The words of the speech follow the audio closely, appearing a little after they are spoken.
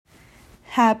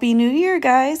Happy New Year,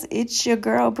 guys. It's your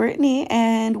girl, Brittany,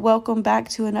 and welcome back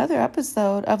to another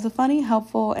episode of the Funny,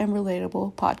 Helpful, and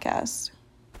Relatable podcast.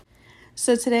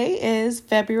 So today is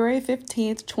February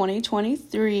 15th,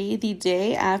 2023, the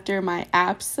day after my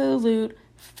absolute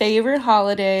favorite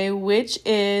holiday, which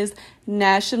is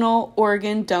National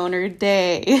Organ Donor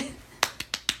Day.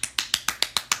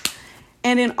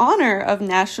 And in honor of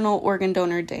National Organ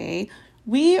Donor Day,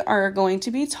 we are going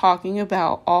to be talking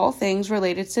about all things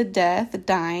related to death,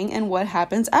 dying, and what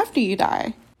happens after you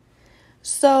die.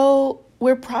 So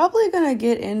we're probably going to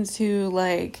get into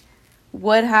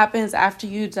what happens after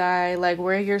you die,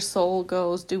 where your soul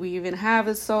goes. Do we even have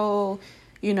a soul?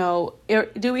 Do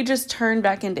we just turn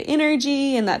back into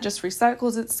energy and that just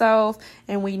recycles itself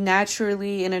and we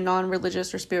naturally, in a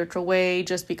non-religious or spiritual way,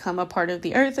 just become a part of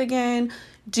the earth again?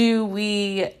 Do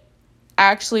we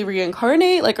actually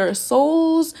reincarnate, our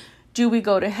souls? Do we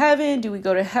go to heaven? Do we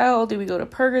go to hell? Do we go to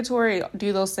purgatory?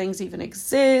 Do those things even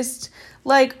exist?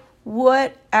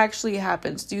 What actually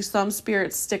happens? Do some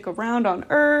spirits stick around on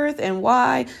earth, and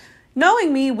why?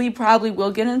 Knowing me, we probably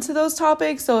will get into those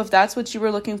topics. So if that's what you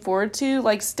were looking forward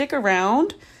to, stick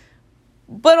around.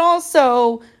 But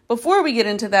also, before we get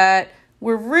into that,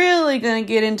 we're really going to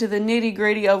get into the nitty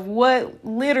gritty of what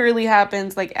literally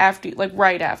happens right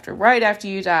after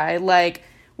you die.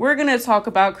 We're going to talk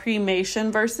about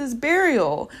cremation versus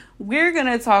burial. We're going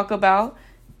to talk about,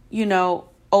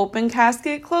 open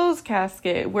casket, closed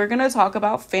casket. We're going to talk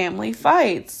about family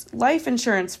fights, life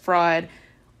insurance fraud,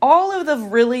 all of the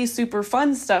really super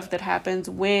fun stuff that happens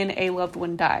when a loved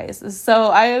one dies. So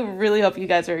I really hope you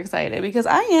guys are excited, because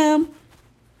I am.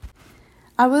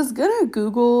 I was gonna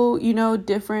Google,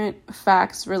 different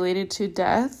facts related to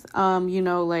death,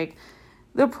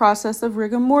 the process of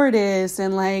rigor mortis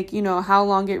and how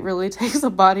long it really takes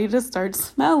a body to start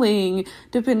smelling,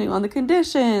 depending on the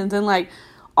conditions, and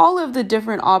all of the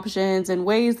different options and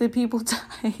ways that people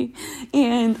die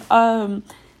and,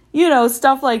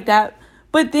 stuff like that.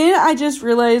 But then I just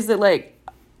realized that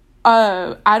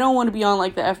I don't want to be on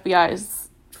the FBI's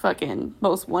fucking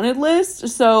most wanted list.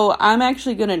 So I'm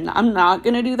not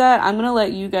gonna do that. I'm gonna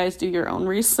let you guys do your own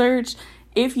research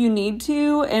if you need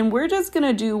to. And we're just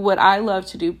gonna do what I love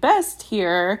to do best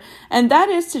here. And that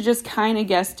is to just kind of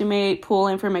guesstimate, pull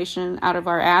information out of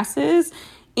our asses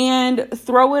and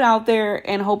throw it out there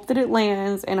and hope that it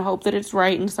lands and hope that it's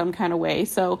right in some kind of way.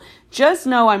 So just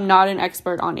know I'm not an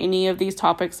expert on any of these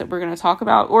topics that we're going to talk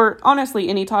about, or honestly,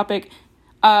 any topic.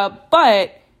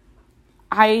 But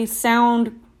I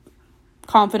sound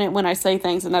confident when I say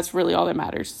things, and that's really all that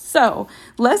matters. So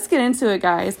let's get into it,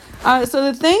 guys. So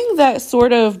the thing that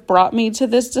sort of brought me to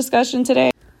this discussion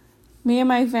today, me and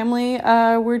my family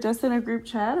were just in a group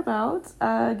chat about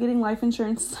getting life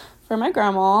insurance for my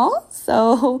grandma.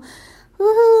 So,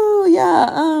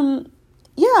 woohoo,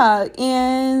 yeah.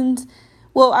 And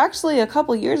well, actually a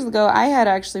couple years ago, I had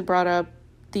actually brought up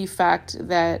the fact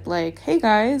that hey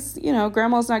guys,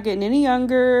 grandma's not getting any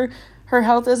younger. Her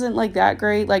health isn't that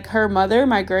great. Her mother,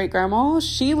 my great grandma,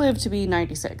 she lived to be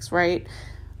 96, right?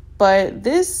 But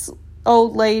this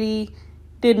old lady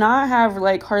did not have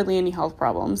hardly any health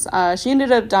problems. She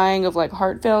ended up dying of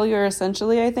heart failure,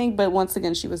 essentially, I think. But once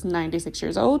again, she was 96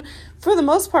 years old. For the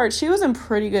most part, she was in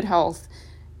pretty good health,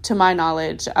 to my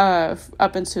knowledge,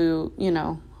 up into,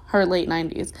 her late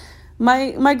 90s.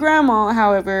 My grandma,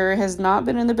 however, has not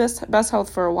been in the best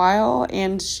health for a while.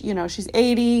 And, she's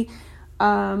 80.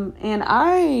 And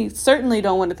I certainly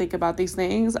don't want to think about these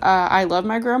things. I love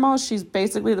my grandma. She's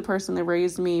basically the person that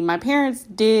raised me. My parents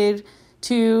did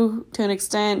to an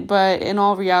extent, but in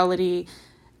all reality,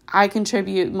 I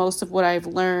contribute most of what I've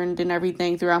learned and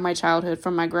everything throughout my childhood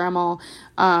from my grandma.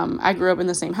 I grew up in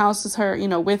the same house as her,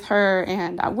 with her,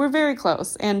 and we're very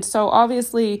close. And so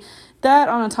obviously that,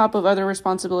 on top of other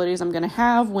responsibilities I'm going to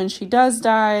have when she does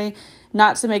die,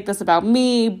 not to make this about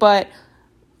me, but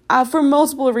for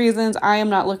multiple reasons, I am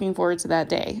not looking forward to that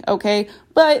day, okay?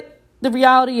 But the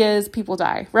reality is people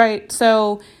die, right?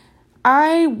 So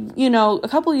a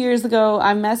couple years ago,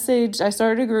 I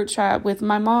started a group chat with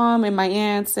my mom and my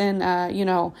aunts and,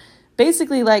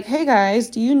 basically hey guys,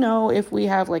 do you know if we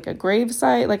have a grave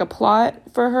site, a plot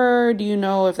for her? Do you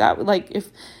know if that, if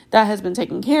that has been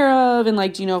taken care of? And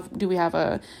do we have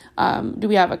a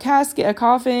casket, a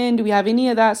coffin? Do we have any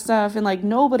of that stuff? And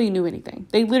nobody knew anything.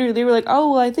 They were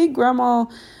oh, well, I think grandma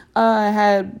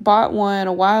had bought one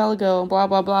a while ago, blah,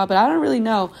 blah, blah. But I don't really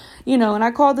know, and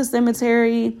I called the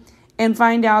cemetery and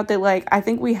find out that I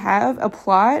think we have a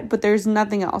plot, but there's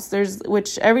nothing else.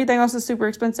 Which everything else is super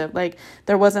expensive.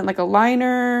 There wasn't a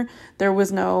liner, there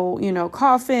was no,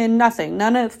 coffin,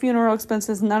 none of funeral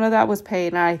expenses, none of that was paid.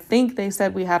 And I think they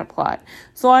said we had a plot.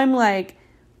 So I'm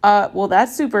Well,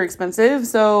 that's super expensive.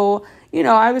 So,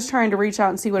 I was trying to reach out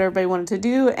and see what everybody wanted to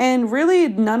do. And really,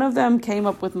 none of them came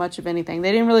up with much of anything.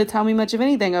 They didn't really tell me much of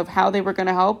anything of how they were going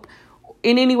to help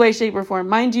in any way, shape, or form.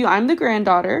 Mind you, I'm the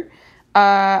granddaughter.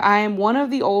 I am one of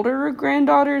the older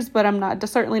granddaughters, but I'm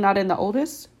certainly not in the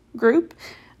oldest group.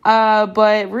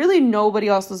 But really nobody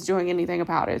else was doing anything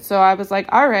about it. So I was like,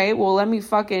 all right, well, let me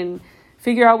fucking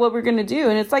figure out what we're going to do.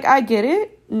 And it's like, I get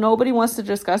it. Nobody wants to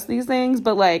discuss these things,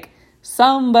 but like,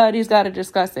 somebody's got to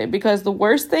discuss it, because the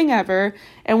worst thing ever,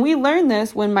 and we learned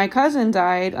this when my cousin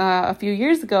died a few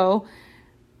years ago,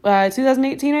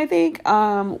 2018, I think,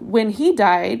 when he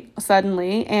died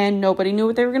suddenly and nobody knew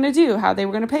what they were going to do, how they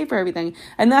were going to pay for everything.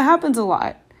 And that happens a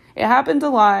lot. It happens a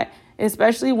lot,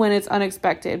 especially when it's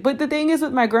unexpected. But the thing is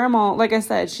with my grandma, like I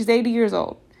said, she's 80 years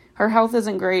old. Her health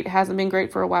isn't great, hasn't been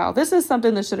great for a while. This is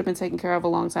something that should have been taken care of a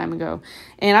long time ago.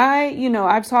 And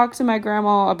I've talked to my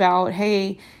grandma about,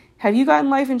 hey, have you gotten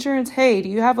life insurance? Hey, do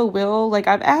you have a will? Like,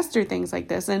 I've asked her things like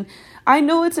this. And I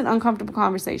know it's an uncomfortable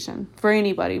conversation for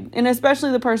anybody. And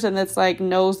especially the person that's like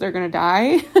knows they're going to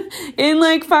die in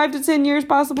like 5 to 10 years,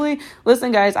 possibly.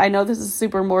 Listen, guys, I know this is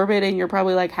super morbid and you're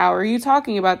probably like, how are you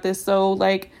talking about this so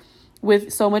like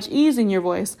with so much ease in your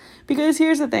voice? Because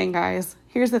here's the thing, guys.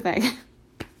 Here's the thing.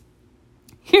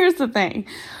 Here's the thing.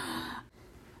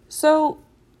 So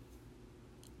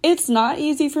it's not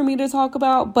easy for me to talk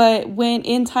about, but when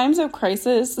in times of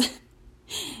crisis,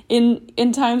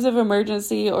 in times of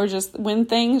emergency, or just when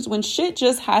shit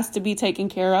just has to be taken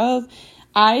care of,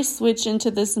 I switch into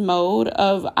this mode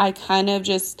of I kind of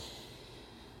just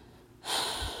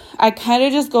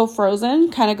go frozen,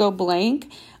 kind of go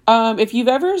blank. If you've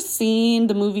ever seen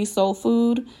the movie Soul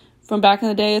Food from back in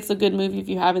the day, it's a good movie. If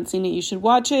you haven't seen it, you should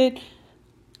watch it.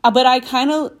 But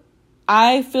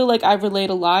I feel like I relate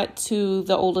a lot to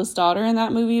the oldest daughter in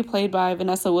that movie, played by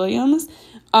Vanessa Williams.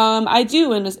 I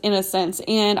do in a sense,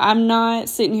 and I'm not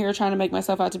sitting here trying to make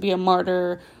myself out to be a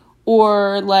martyr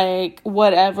or like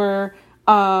whatever.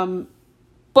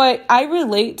 But I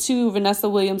relate to Vanessa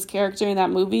Williams' character in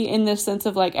that movie in the sense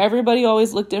of like everybody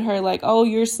always looked at her like, oh,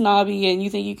 you're snobby and you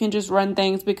think you can just run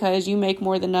things because you make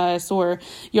more than us, or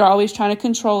you're always trying to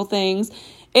control things.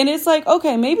 And it's like,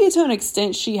 okay, maybe to an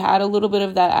extent she had a little bit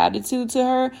of that attitude to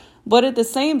her. But at the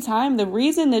same time, the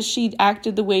reason that she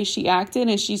acted the way she acted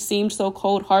and she seemed so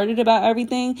cold-hearted about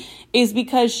everything is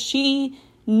because she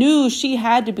knew she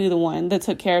had to be the one that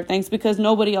took care of things because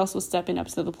nobody else was stepping up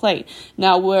to the plate.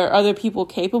 Now, were other people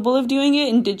capable of doing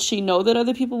it? And did she know that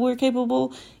other people were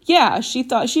capable? Yeah, she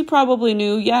probably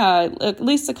knew, at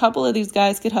least a couple of these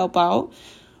guys could help out.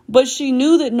 But she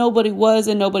knew that nobody was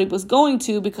and nobody was going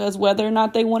to, because whether or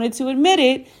not they wanted to admit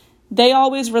it, they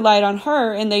always relied on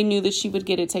her and they knew that she would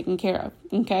get it taken care of.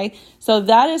 Okay, so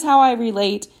that is how I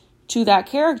relate to that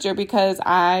character, because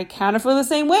I kind of feel the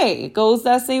same way. It goes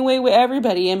that same way with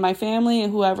everybody in my family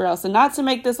and whoever else. And not to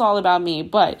make this all about me,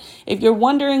 but if you're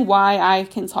wondering why I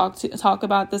can talk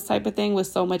about this type of thing with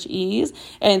so much ease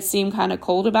and seem kind of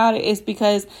cold about it, it's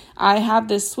because I have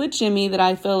this switch in me that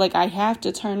I feel like I have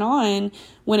to turn on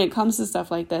when it comes to stuff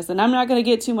like this. And I'm not going to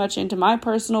get too much into my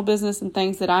personal business and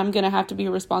things that I'm going to have to be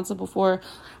responsible for.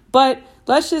 But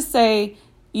let's just say,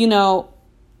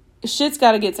 shit's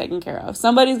got to get taken care of.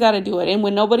 Somebody's got to do it. And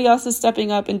when nobody else is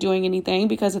stepping up and doing anything,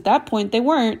 because at that point they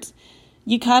weren't,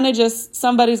 you kind of just,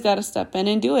 somebody's got to step in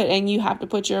and do it. And you have to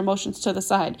put your emotions to the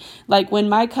side. Like when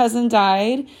my cousin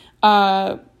died,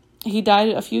 he died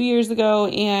a few years ago,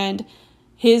 and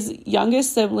his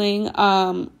youngest sibling,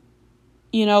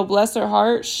 bless her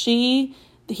heart, he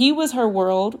was her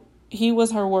world. He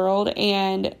was her world.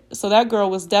 And so that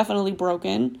girl was definitely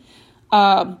broken.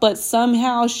 But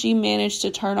somehow she managed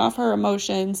to turn off her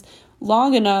emotions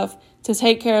long enough to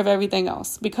take care of everything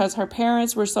else, because her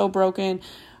parents were so broken.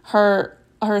 Her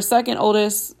second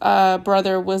oldest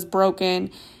brother was broken.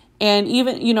 And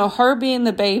even, her being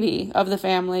the baby of the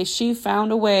family, she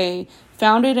found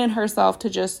it in herself to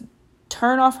just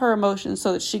turn off her emotions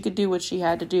so that she could do what she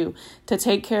had to do to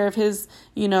take care of his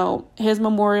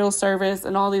memorial service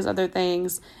and all these other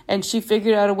things. And she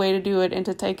figured out a way to do it and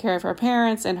to take care of her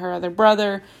parents and her other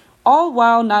brother, all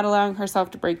while not allowing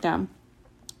herself to break down.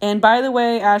 And by the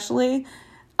way, Ashley,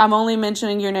 I'm only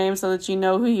mentioning your name so that you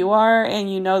know who you are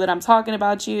and you know that I'm talking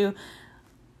about you.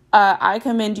 I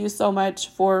commend you so much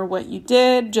for what you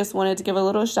did. Just wanted to give a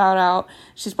little shout out.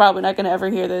 She's probably not going to ever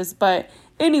hear this, but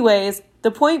anyways,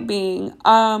 the point being,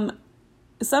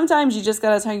 sometimes you just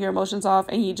got to turn your emotions off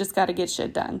and you just got to get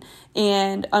shit done.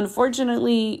 And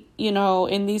unfortunately,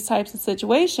 in these types of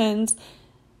situations,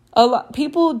 A lot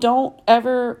people don't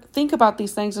ever think about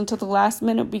these things until the last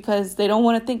minute because they don't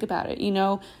want to think about it.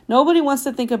 Nobody wants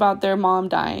to think about their mom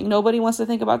dying. Nobody wants to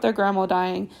think about their grandma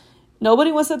dying.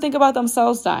 Nobody wants to think about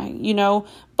themselves dying,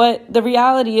 but the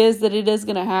reality is that it is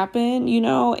going to happen,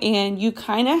 and you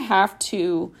kind of have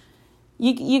to,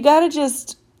 you got to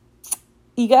just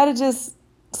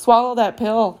swallow that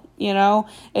pill,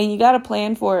 and you got to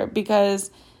plan for it, because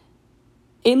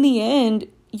in the end,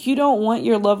 you don't want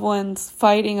your loved ones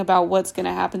fighting about what's going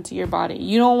to happen to your body.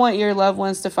 You don't want your loved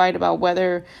ones to fight about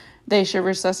whether they should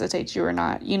resuscitate you or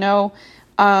not.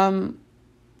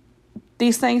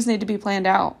 These things need to be planned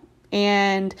out.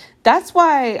 And that's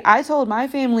why I told my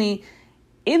family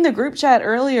in the group chat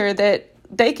earlier that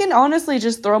they can honestly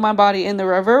just throw my body in the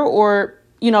river or,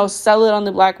 sell it on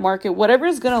the black market, whatever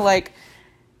is going to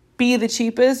be the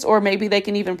cheapest, or maybe they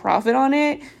can even profit on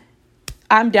it.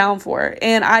 I'm down for it.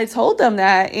 And I told them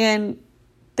that, and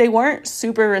they weren't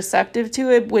super receptive to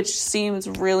it, which seems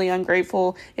really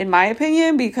ungrateful in my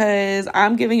opinion, because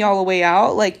I'm giving y'all a way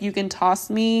out. You can toss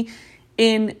me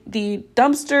in the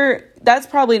dumpster. That's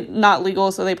probably not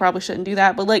legal, so they probably shouldn't do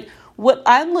that. But what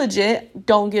I'm legit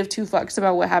don't give two fucks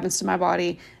about what happens to my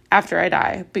body after I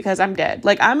die, because I'm dead.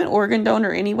 I'm an organ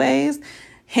donor anyways,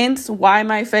 hence why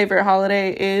my favorite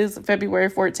holiday is February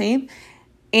 14th.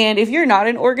 And if you're not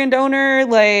an organ donor,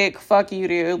 fuck you,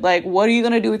 dude. What are you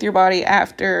going to do with your body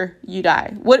after you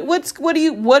die? What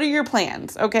are your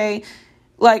plans? Okay.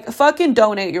 Fucking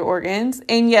donate your organs.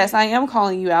 And yes, I am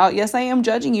calling you out. Yes, I am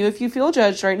judging you. If you feel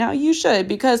judged right now, you should,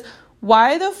 because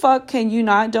why the fuck can you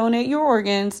not donate your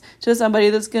organs to somebody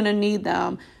that's going to need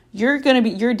them? You're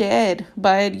dead,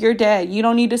 bud. You're dead. You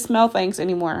don't need to smell things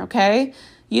anymore. Okay.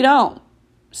 You don't.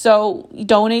 So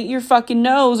donate your fucking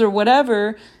nose or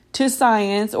whatever to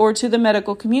science or to the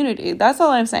medical community. That's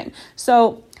all I'm saying.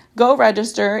 So go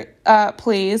register,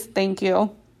 please. Thank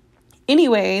you.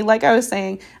 Anyway, like I was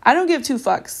saying, I don't give two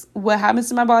fucks what happens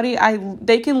to my body.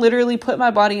 They can literally put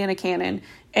my body in a cannon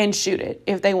and shoot it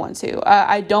if they want to.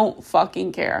 I don't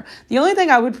fucking care. The only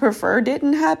thing I would prefer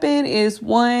didn't happen is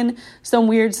some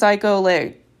weird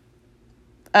psycho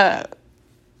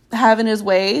having his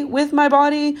way with my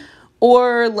body,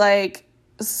 or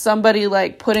somebody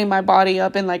putting my body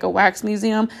up in a wax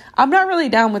museum. I'm not really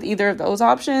down with either of those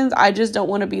options. I just don't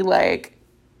want to be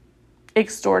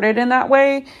extorted in that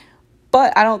way.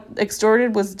 But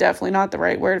extorted was definitely not the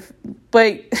right word.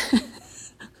 But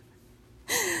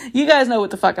you guys know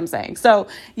what the fuck I'm saying. So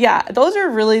yeah, those are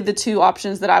really the two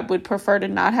options that I would prefer to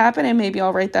not happen. And maybe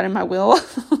I'll write that in my will.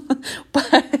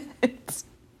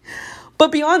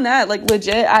 But beyond that,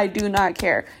 legit, I do not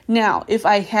care. Now, if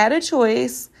I had a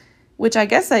choice, which I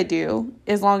guess I do,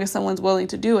 as long as someone's willing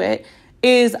to do it,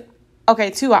 is,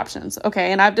 two options.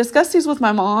 Okay. And I've discussed these with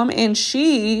my mom, and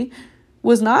she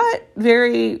was not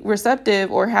very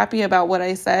receptive or happy about what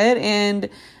I said. And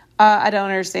I don't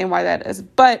understand why that is.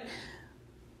 But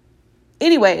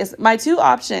anyways, my two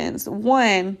options: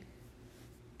 one,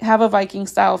 have a Viking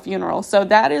style funeral. So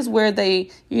that is where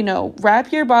they,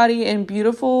 wrap your body in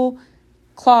beautiful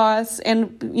cloths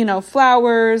and,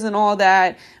 flowers and all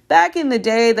that. Back in the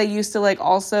day, they used to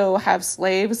also have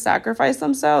slaves sacrifice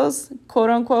themselves,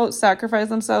 quote unquote, sacrifice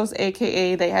themselves,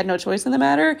 aka they had no choice in the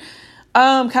matter.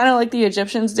 Kind of like the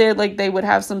Egyptians did. They would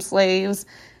have some slaves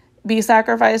be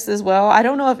sacrificed as well. I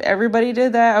don't know if everybody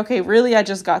did that. Okay, really, I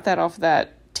just got that off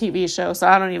that TV show, so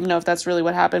I don't even know if that's really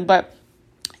what happened. But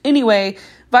anyway,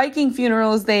 Viking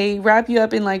funerals, they wrap you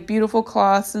up in beautiful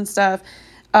cloths and stuff,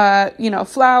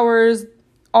 flowers,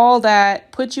 all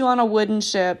that, put you on a wooden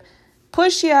ship,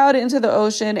 push you out into the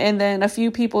ocean, and then a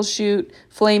few people shoot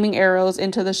flaming arrows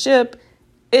into the ship.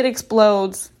 It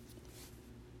explodes.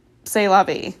 C'est la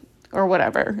vie, or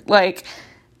whatever.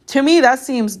 To me, that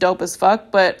seems dope as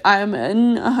fuck, but I'm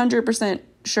 100%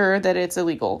 sure that it's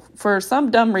illegal for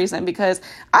some dumb reason, because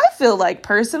I feel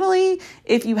personally,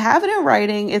 if you have it in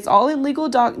writing, it's all in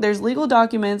there's legal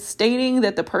documents stating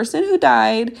that the person who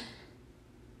died,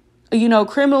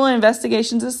 criminal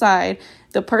investigations aside,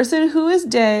 the person who is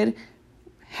dead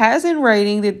has in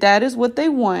writing that that is what they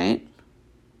want.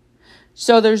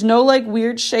 So there's no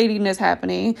weird shadiness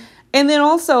happening. And then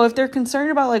also, if they're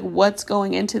concerned about what's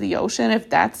going into the ocean, if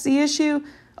that's the issue,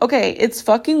 okay, it's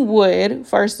fucking wood,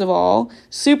 first of all,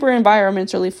 super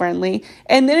environmentally friendly.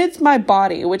 And then it's my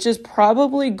body, which is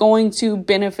probably going to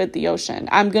benefit the ocean.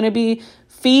 I'm going to be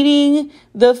feeding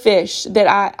the fish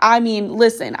that I mean,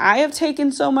 listen, I have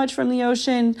taken so much from the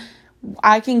ocean.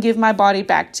 I can give my body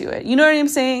back to it. You know what I'm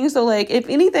saying? So if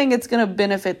anything, it's going to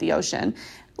benefit the ocean.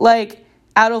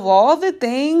 Out of all the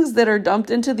things that are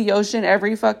dumped into the ocean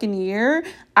every fucking year,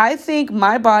 I think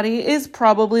my body is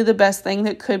probably the best thing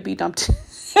that could be dumped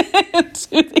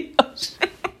into the ocean.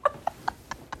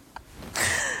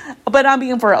 But I'm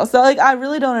being for real. So, like, I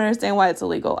really don't understand why it's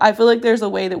illegal. I feel like there's a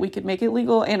way that we could make it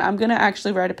legal, and I'm going to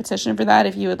actually write a petition for that.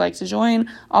 If you would like to join,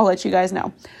 I'll let you guys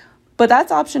know. But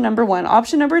that's option number one.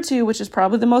 Option number two, which is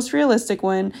probably the most realistic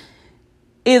one,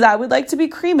 is I would like to be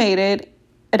cremated.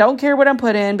 I don't care what I'm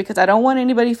put in because I don't want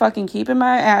anybody fucking keeping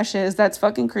my ashes. That's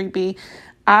fucking creepy.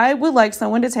 I would like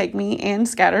someone to take me and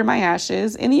scatter my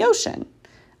ashes in the ocean.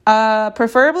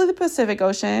 Preferably the Pacific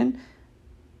Ocean,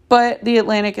 but the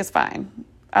Atlantic is fine.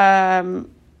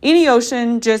 Any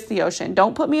ocean, just the ocean.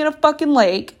 Don't put me in a fucking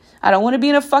lake. I don't want to be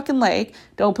in a fucking lake.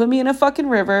 Don't put me in a fucking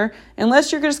river.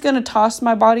 Unless you're just going to toss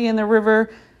my body in the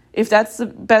river. If that's the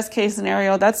best case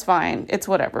scenario, that's fine. It's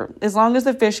whatever. As long as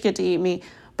the fish get to eat me.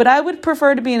 But I would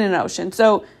prefer to be in an ocean.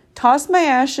 So toss my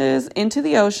ashes into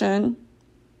the ocean.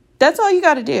 That's all you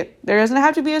got to do. There doesn't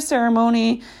have to be a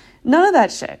ceremony. None of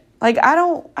that shit. Like, I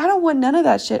don't want none of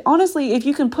that shit. Honestly, if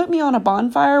you can put me on a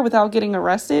bonfire without getting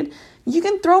arrested, you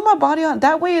can throw my body on.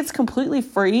 That way it's completely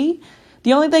free.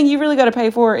 The only thing you really got to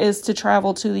pay for is to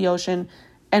travel to the ocean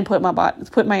and put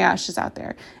my ashes out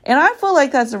there. And I feel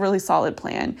like that's a really solid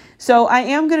plan. So I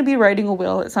am going to be writing a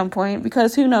will at some point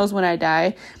because who knows when I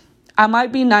die. I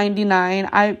might be 99.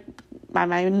 I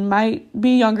might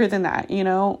be younger than that, you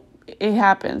know. It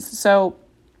happens. So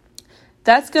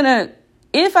that's going to,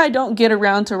 if I don't get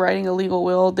around to writing a legal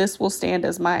will, this will stand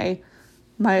as my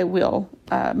will,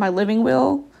 my living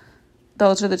will.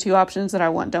 Those are the two options that I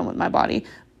want done with my body.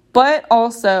 But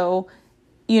also,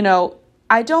 you know,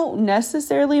 I don't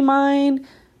necessarily mind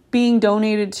being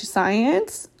donated to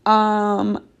science.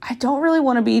 I don't really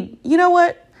want to be, you know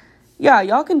what? Yeah,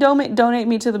 y'all can donate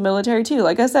me to the military too.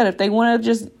 Like I said, if they want to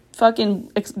just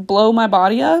fucking blow my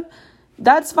body up,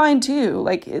 that's fine too.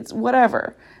 Like, it's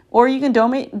whatever. Or you can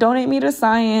donate me to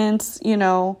science, you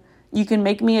know, you can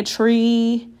make me a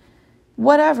tree,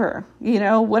 whatever, you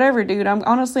know, whatever, dude.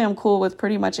 I'm cool with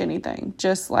pretty much anything.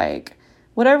 Just like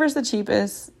whatever's the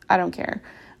cheapest, I don't care.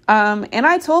 And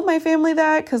I told my family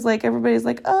that because like everybody's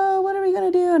like, oh, what are we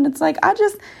gonna do? And it's like, I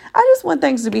just want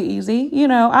things to be easy. You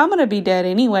know, I'm gonna be dead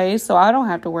anyway, so I don't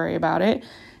have to worry about it.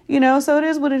 You know, so it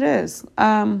is what it is.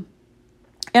 And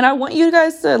I want you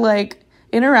guys to like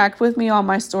interact with me on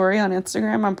my story on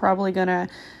Instagram. I'm probably gonna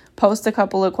post a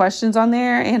couple of questions on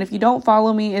there. And if you don't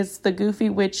follow me, it's the Goofy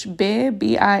Witch Bib,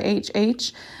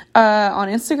 BIHH, on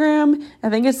Instagram. I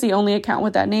think it's the only account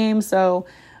with that name. So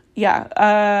yeah.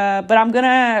 But I'm going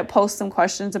to post some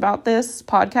questions about this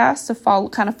podcast to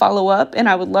follow up. And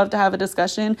I would love to have a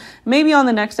discussion maybe on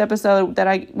the next episode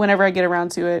whenever I get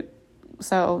around to it.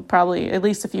 So probably at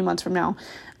least a few months from now,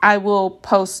 I will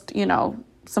post, you know,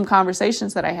 some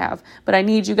conversations that I have, but I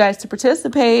need you guys to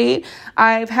participate.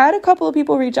 I've had a couple of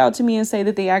people reach out to me and say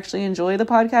that they actually enjoy the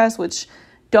podcast, which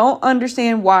don't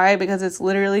understand why, because it's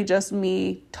literally just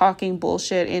me talking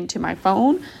bullshit into my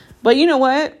phone. But you know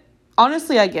what?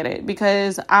 Honestly, I get it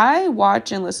because I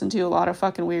watch and listen to a lot of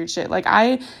fucking weird shit. Like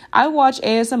I watch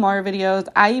ASMR videos.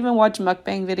 I even watch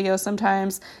mukbang videos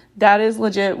sometimes. That is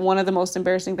legit one of the most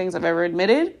embarrassing things I've ever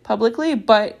admitted publicly,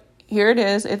 but here it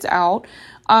is. It's out.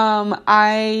 What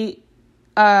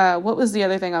was the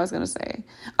other thing I was going to say?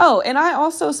 Oh, and I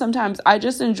also sometimes I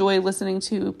just enjoy listening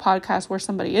to podcasts where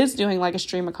somebody is doing like a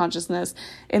stream of consciousness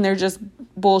and they're just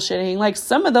bullshitting. Like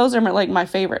some of those are like my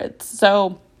favorites.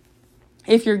 So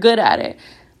if you're good at it,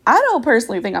 I don't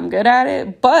personally think I'm good at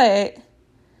it, but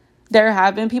there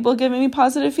have been people giving me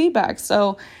positive feedback.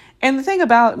 So, and the thing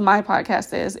about my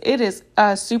podcast is it is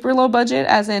super low budget,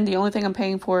 as in the only thing I'm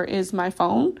paying for is my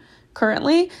phone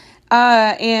currently.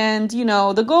 And, you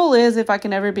know, the goal is if I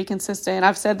can ever be consistent,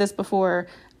 I've said this before,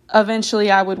 eventually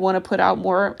I would want to put out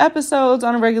more episodes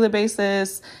on a regular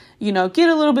basis, you know, get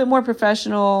a little bit more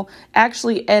professional,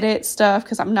 actually edit stuff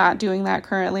because I'm not doing that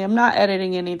currently. I'm not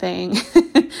editing anything.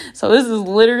 So this is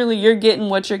literally, you're getting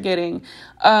what you're getting.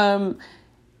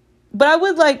 But I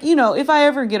would like, you know, if I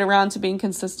ever get around to being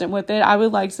consistent with it, I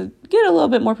would like to get a little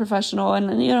bit more professional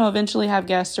and, you know, eventually have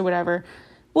guests or whatever.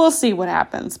 We'll see what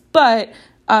happens. But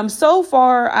so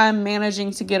far, I'm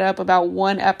managing to get up about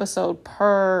one episode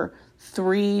per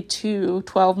 3 to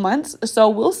 12 months. So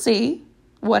we'll see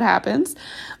what happens.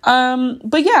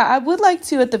 But yeah, I would like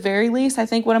to, at the very least, I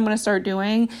think what I'm going to start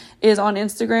doing is on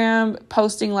Instagram,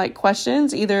 posting like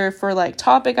questions, either for like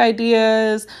topic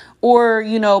ideas or,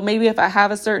 you know, maybe if I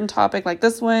have a certain topic like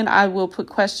this one, I will put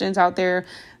questions out there,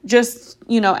 just,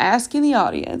 you know, asking the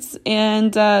audience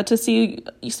and to see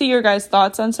your guys'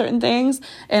 thoughts on certain things.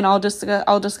 And I'll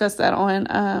discuss that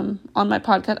on my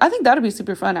podcast. I think that'll be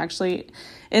super fun, actually.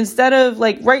 instead of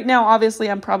like right now, obviously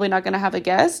I'm probably not going to have a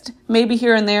guest. Maybe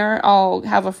here and there I'll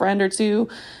have a friend or two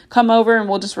come over and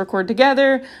we'll just record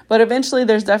together. But eventually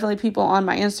there's definitely people on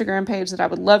my Instagram page that I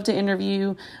would love to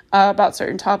interview about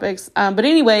certain topics. But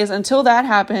anyways, until that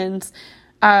happens,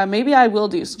 maybe I will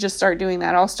just start doing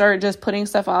that. I'll start just putting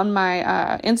stuff on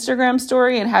my Instagram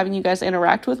story and having you guys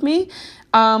interact with me.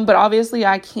 But obviously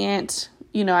I can't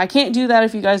do that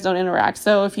if you guys don't interact.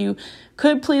 So if you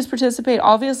could please participate.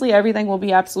 Obviously everything will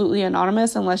be absolutely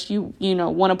anonymous unless you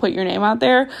want to put your name out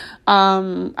there.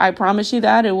 I promise you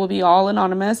that it will be all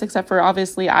anonymous, except for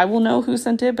obviously I will know who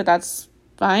sent it, but that's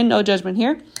fine. No judgment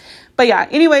here. But yeah,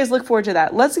 anyways, look forward to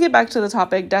that. Let's get back to the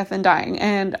topic, death and dying.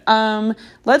 And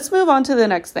let's move on to the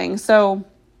next thing. So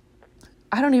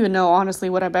I don't even know,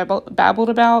 honestly, what I babbled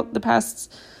about the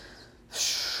past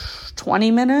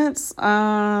 20 minutes.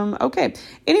 Okay.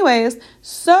 Anyways,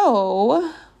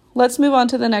 so let's move on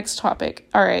to the next topic.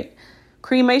 All right.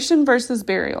 Cremation versus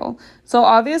burial. So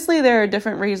obviously there are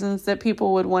different reasons that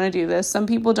people would want to do this. Some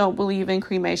people don't believe in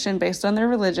cremation based on their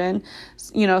religion.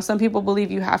 Some people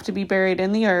believe you have to be buried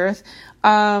in the earth.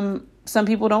 Some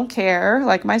people don't care,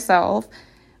 like myself.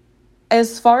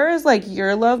 As far as like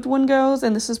your loved one goes,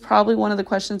 and this is probably one of the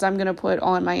questions I'm going to put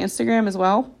on my Instagram as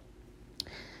well.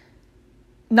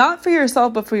 Not for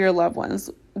yourself, but for your loved ones.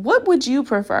 What would you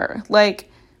prefer? Like,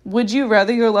 would you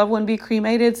rather your loved one be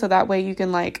cremated so that way you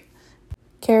can like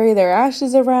carry their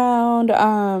ashes around?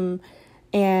 And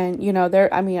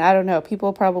I don't know.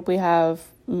 People probably have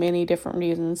many different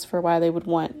reasons for why they would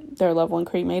want their loved one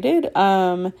cremated.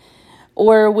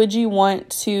 Or would you want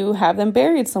to have them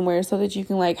buried somewhere so that you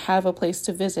can like have a place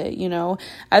to visit,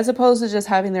 as opposed to just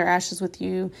having their ashes with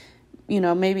you,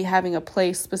 maybe having a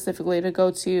place specifically to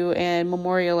go to and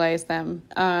memorialize them.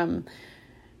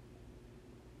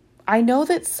 I know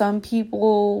that some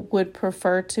people would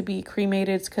prefer to be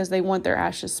cremated because they want their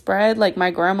ashes spread. Like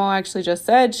my grandma actually just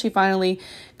said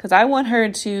because I want her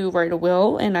to write a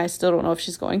will, and I still don't know if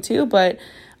she's going to, but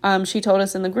she told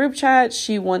us in the group chat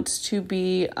she wants to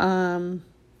be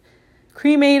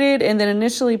cremated and then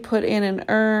initially put in an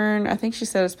urn. I think she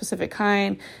said a specific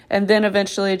kind, and then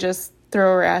eventually just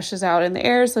throw her ashes out in the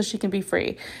air so she can be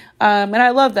free. And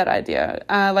I love that idea.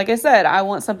 Like I said, I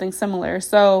want something similar.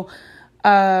 So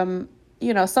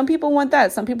some people want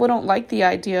that. Some people don't like the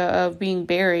idea of being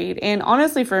buried. And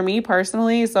honestly, for me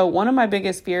personally, so one of my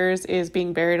biggest fears is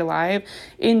being buried alive.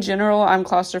 In general, I'm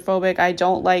claustrophobic. I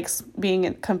don't like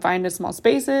being confined to small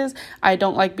spaces. I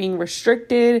don't like being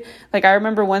restricted. Like I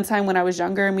remember one time when I was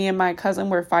younger, me and my cousin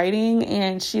were fighting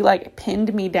and she like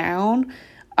pinned me down.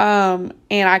 And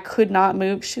I could not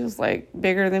move. She was like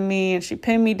bigger than me and she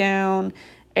pinned me down.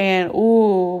 And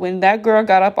when that girl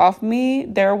got up off me,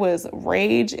 there was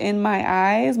rage in my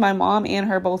eyes. My mom and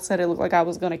her both said it looked like I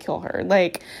was going to kill her.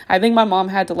 Like, I think my mom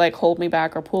had to like hold me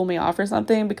back or pull me off or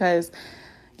something because,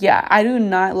 yeah, I do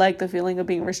not like the feeling of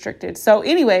being restricted. So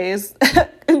anyways,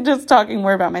 just talking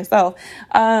more about myself.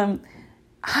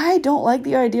 I don't like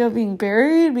the idea of being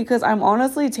buried because I'm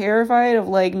honestly terrified of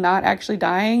like not actually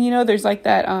dying. There's like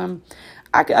that,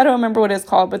 I don't remember what it's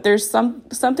called, but there's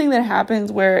something that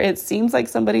happens where it seems like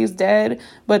somebody's dead,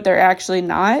 but they're actually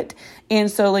not. And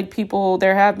so like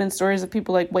there have been stories of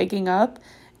people like waking up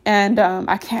and,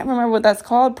 I can't remember what that's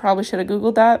called. Probably should have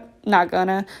Googled that. Not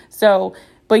gonna. So,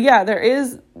 but yeah,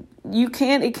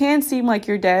 it can seem like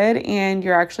you're dead and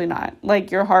you're actually not. Like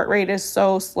your heart rate is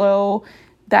so slow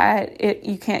that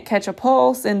you can't catch a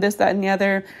pulse and this, that, and the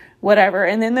other, whatever.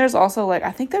 And then there's also like,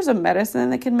 I think there's a medicine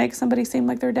that can make somebody seem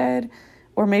like they're dead.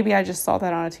 Or maybe I just saw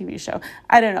that on a TV show.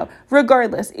 I don't know.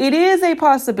 Regardless, it is a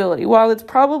possibility. While it's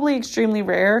probably extremely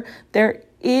rare, there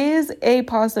is a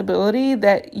possibility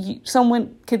that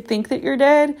someone could think that you're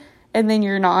dead and then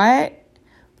you're not.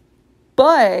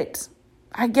 But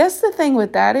I guess the thing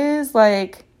with that is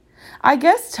like, I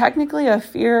guess technically a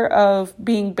fear of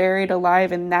being buried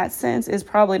alive in that sense is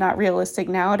probably not realistic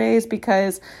nowadays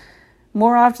because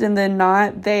more often than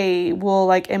not, they will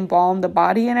like embalm the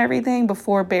body and everything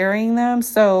before burying them.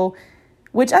 So,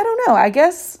 which I don't know. I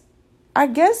guess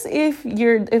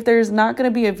if there's not going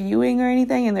to be a viewing or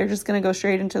anything and they're just going to go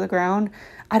straight into the ground,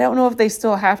 I don't know if they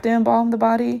still have to embalm the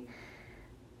body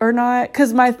or not.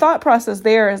 Because my thought process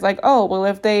there is like, oh, well,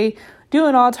 if they do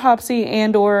an autopsy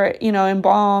and or,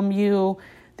 embalm you,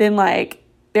 then like,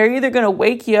 they're either going to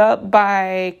wake you up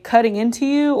by cutting into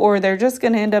you or they're just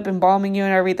going to end up embalming you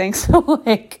and everything. So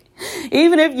like,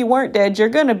 even if you weren't dead, you're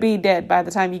going to be dead by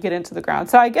the time you get into the ground.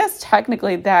 So I guess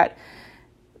technically that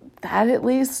at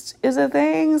least is a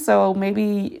thing. So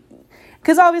maybe,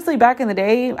 because obviously back in the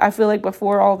day, I feel like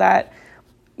before all that,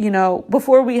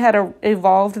 before we had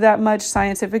evolved that much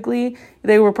scientifically,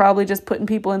 they were probably just putting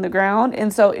people in the ground.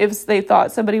 And so if they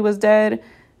thought somebody was dead,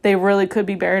 they really could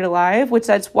be buried alive, which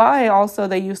that's why also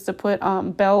they used to put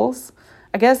bells.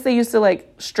 I guess they used to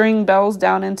like string bells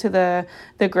down into the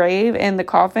grave and the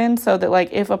coffin so that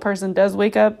like if a person does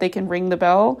wake up, they can ring the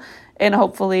bell and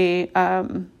hopefully,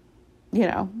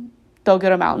 they'll get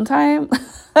them out in time.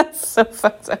 That's so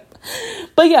fucked up.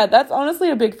 But yeah, that's honestly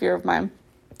a big fear of mine.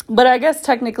 But I guess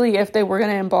technically if they were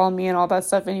going to embalm me and all that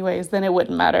stuff anyways, then it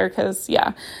wouldn't matter because,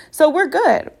 yeah. So we're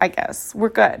good, I guess. We're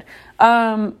good.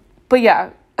 But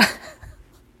yeah,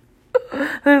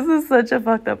 this is such a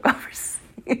fucked up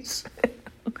conversation.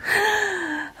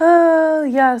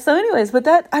 Yeah. So anyways, but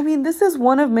this is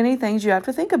one of many things you have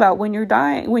to think about when you're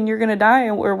dying, when you're going to die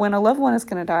or when a loved one is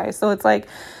going to die. So it's like,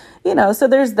 so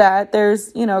there's that.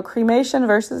 There's, cremation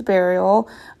versus burial.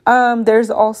 There's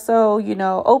also,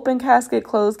 open casket,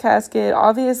 closed casket.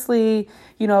 Obviously,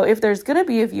 if there's going to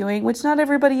be a viewing, which not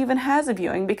everybody even has a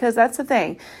viewing, because that's the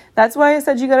thing. That's why I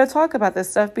said you got to talk about this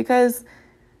stuff, because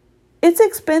it's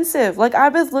expensive. Like I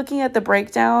was looking at the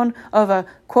breakdown of a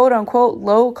quote unquote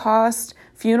low cost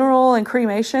funeral and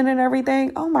cremation and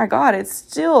everything. Oh my God, it's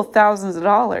still thousands of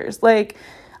dollars. Like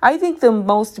I think the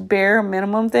most bare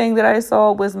minimum thing that I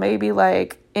saw was maybe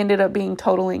like ended up being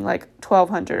totaling like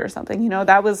 $1,200 or something.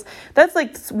 That's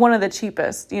like one of the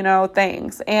cheapest,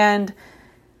 things.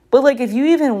 But like if you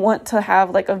even want to have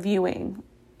like a viewing,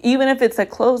 even if it's a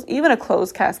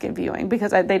closed casket viewing,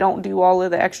 because they don't do all of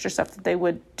the extra stuff that they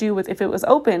would do with if it was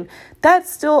open,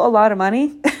 that's still a lot of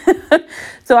money.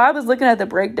 So I was looking at the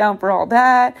breakdown for all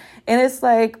that, and it's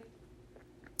like,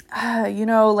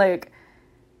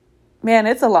 man,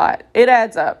 it's a lot. It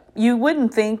adds up. You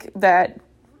wouldn't think that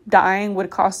dying would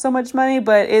cost so much money,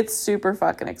 but it's super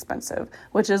fucking expensive,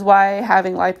 which is why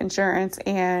having life insurance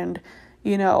and,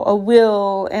 a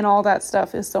will and all that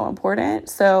stuff is so important.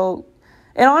 So,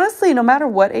 and honestly, no matter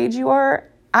what age you are,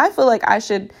 I feel like I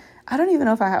don't even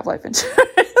know if I have life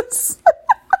insurance.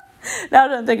 Now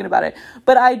that I'm thinking about it.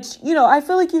 But I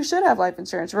feel like you should have life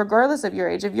insurance regardless of your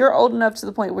age. If you're old enough to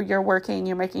the point where you're working,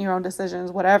 you're making your own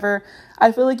decisions, whatever,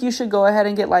 I feel like you should go ahead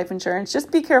and get life insurance.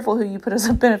 Just be careful who you put as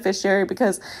a beneficiary,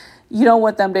 because you don't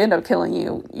want them to end up killing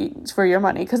you for your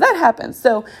money, because that happens.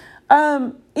 So,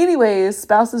 anyways,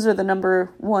 spouses are the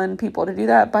number one people to do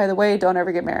that. By the way, don't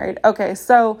ever get married. Okay,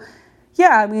 so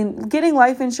yeah, getting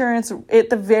life insurance, at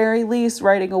the very least,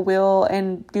 writing a will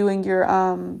and doing your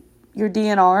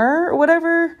DNR or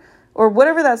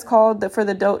whatever that's called, for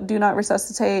the do not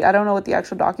resuscitate. I don't know what the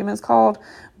actual document's called,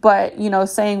 but,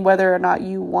 saying whether or not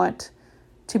you want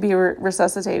to be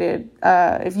resuscitated,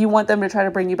 if you want them to try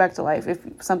to bring you back to life if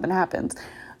something happens.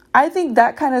 I think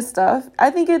that kind of stuff, I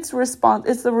think it's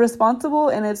the responsible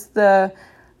and it's the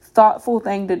thoughtful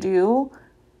thing to do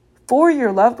for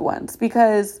your loved ones,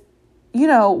 because,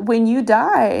 when you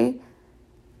die,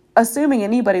 assuming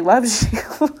anybody loves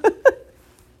you,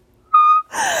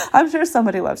 I'm sure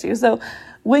somebody loves you. So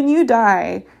when you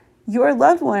die, your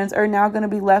loved ones are now going to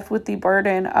be left with the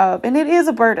burden of, and it is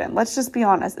a burden. Let's just be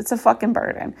honest. It's a fucking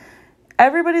burden.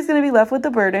 Everybody's going to be left with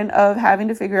the burden of having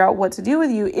to figure out what to do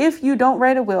with you if you don't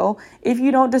write a will, if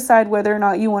you don't decide whether or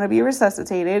not you want to be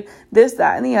resuscitated, this,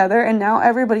 that, and the other. And now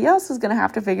everybody else is going to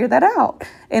have to figure that out.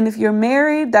 And if you're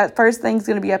married, that first thing's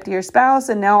going to be up to your spouse.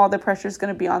 And now all the pressure is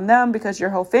going to be on them, because your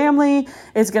whole family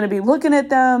is going to be looking at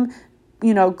them,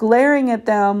 glaring at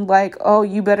them like, oh,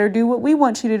 you better do what we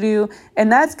want you to do.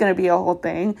 And that's going to be a whole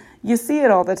thing. You see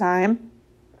it all the time.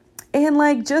 And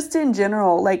like, just in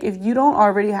general, like if you don't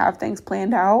already have things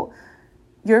planned out,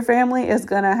 your family is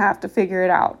going to have to figure it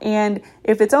out. And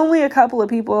if it's only a couple of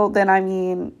people,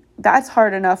 then that's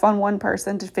hard enough on one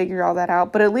person to figure all that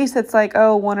out. But at least it's like,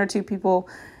 oh, one or two people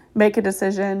make a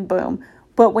decision, boom.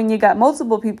 But when you got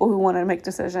multiple people who want to make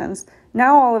decisions,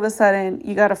 now all of a sudden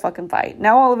you got to fucking fight.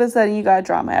 Now all of a sudden you got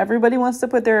drama. Everybody wants to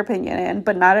put their opinion in,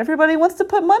 but not everybody wants to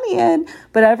put money in,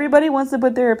 but everybody wants to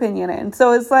put their opinion in.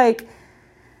 So it's like,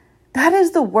 that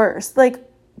is the worst. Like,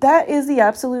 that is the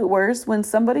absolute worst, when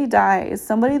somebody dies,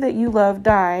 somebody that you love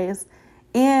dies,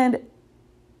 and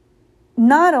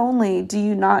not only do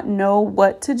you not know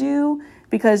what to do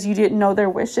because you didn't know their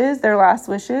wishes, their last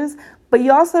wishes, but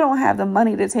you also don't have the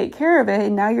money to take care of it.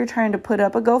 And now you're trying to put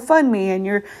up a GoFundMe and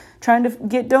you're trying to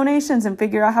get donations and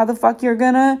figure out how the fuck you're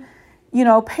gonna,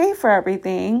 pay for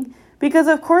everything. Because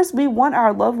of course we want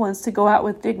our loved ones to go out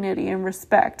with dignity and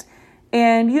respect.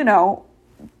 And,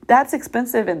 that's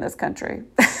expensive in this country.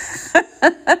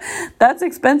 That's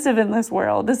expensive in this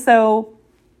world. So,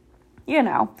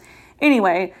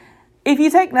 anyway, if you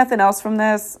take nothing else from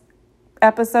this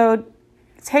episode,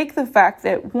 take the fact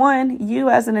that, one, you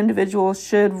as an individual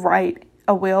should write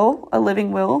a will, a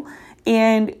living will.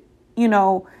 And, you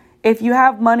know, if you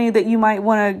have money that you might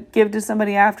want to give to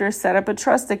somebody after, set up a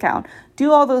trust account.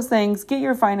 Do all those things. Get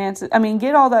your finances.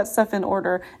 Get all that stuff in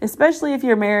order, especially if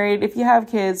you're married, if you have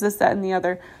kids, this, that, and the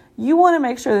other. You want to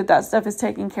make sure that that stuff is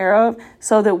taken care of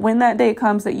so that when that day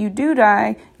comes that you do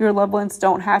die, your loved ones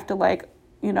don't have to,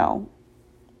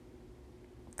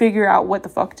 figure out what the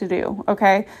fuck to do.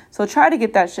 Okay. So try to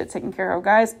get that shit taken care of,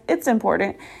 guys. It's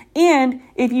important. And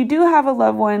if you do have a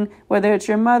loved one, whether it's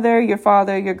your mother, your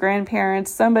father, your grandparents,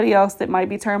 somebody else that might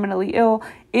be terminally ill,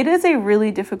 it is a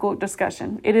really difficult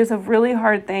discussion. It is a really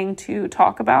hard thing to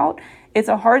talk about. It's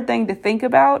a hard thing to think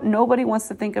about. Nobody wants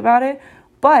to think about it,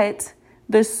 but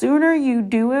the sooner you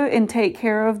do it and take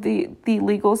care of the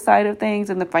legal side of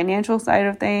things and the financial side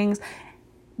of things,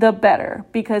 the better.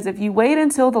 Because if you wait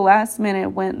until the last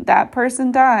minute when that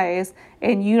person dies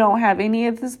and you don't have any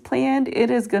of this planned,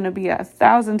 it is going to be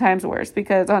 1,000 times worse.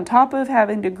 Because on top of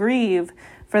having to grieve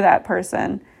for that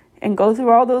person and go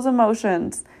through all those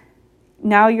emotions,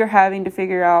 now you're having to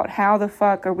figure out how the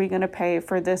fuck are we going to pay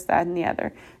for this, that, and the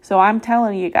other. So I'm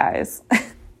telling you guys,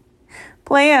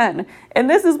 plan. And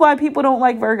this is why people don't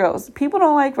like Virgos. People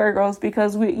don't like Virgos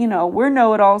because we're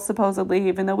know-it-alls supposedly,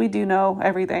 even though we do know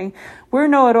everything. We're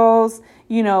know-it-alls,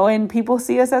 and people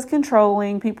see us as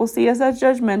controlling. People see us as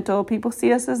judgmental. People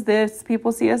see us as this.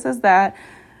 People see us as that.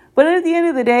 But at the end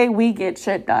of the day, we get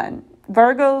shit done.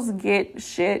 Virgos get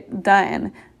shit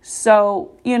done.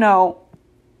 So,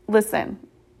 listen,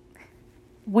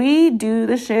 we do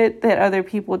the shit that other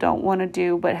people don't want to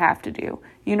do but have to do.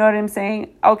 You know what I'm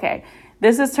saying? Okay.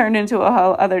 This has turned into a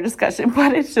whole other discussion,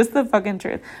 but it's just the fucking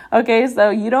truth. Okay, so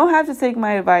you don't have to take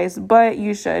my advice, but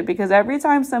you should, because every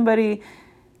time somebody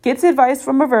gets advice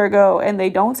from a Virgo and they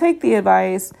don't take the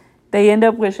advice, they end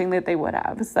up wishing that they would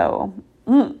have. So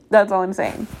that's all I'm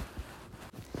saying.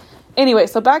 Anyway,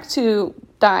 so back to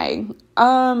dying.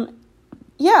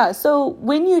 So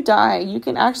when you die, you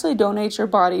can actually donate your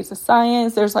body to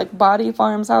science. There's body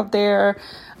farms out there.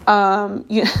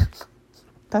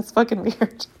 That's fucking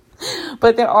weird.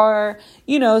 But there are,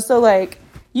 you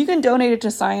can donate it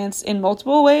to science in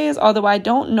multiple ways, although I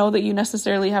don't know that you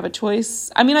necessarily have a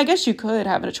choice. I guess you could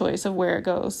have a choice of where it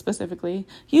goes specifically.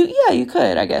 You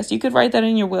could, I guess. You could write that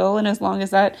in your will, and as long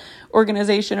as that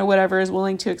organization or whatever is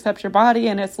willing to accept your body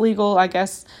and it's legal, I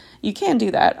guess you can do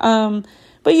that.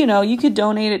 But, you could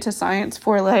donate it to science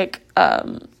for, for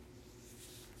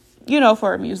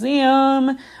a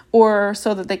museum or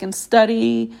so that they can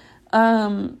study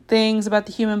things about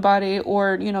the human body,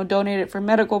 or donate it for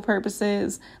medical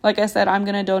purposes. Like I said, I'm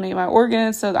gonna donate my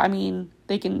organs, so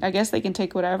they can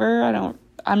take whatever.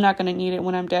 I'm not gonna need it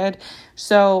when I'm dead.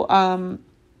 So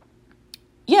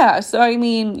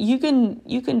you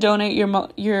can donate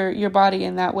your body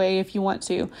in that way if you want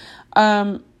to.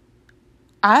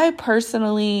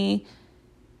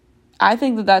 I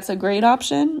think that that's a great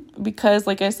option because,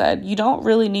 like I said, you don't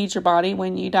really need your body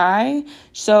when you die.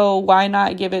 So why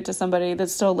not give it to somebody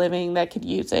that's still living that could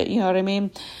use it? You know what I mean?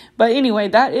 But anyway,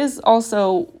 that is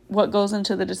also what goes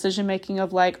into the decision making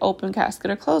of open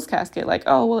casket or closed casket.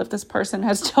 If this person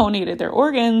has donated their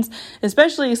organs,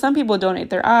 especially some people donate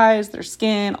their eyes, their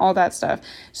skin, all that stuff.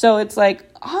 So it's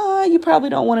you probably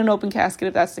don't want an open casket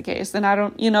if that's the case. Then I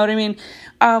don't, you know what I mean?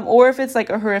 Or if it's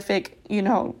a horrific,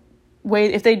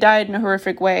 way, if they died in a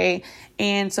horrific way,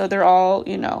 and so they're all,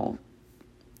 they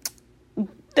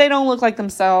don't look like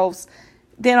themselves,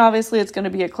 then obviously it's going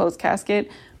to be a closed casket.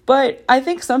 But I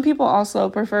think some people also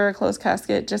prefer a closed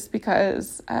casket just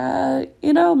because,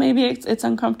 maybe it's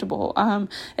uncomfortable.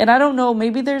 And I don't know,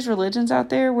 maybe there's religions out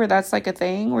there where that's a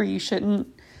thing where you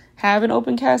shouldn't have an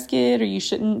open casket, or you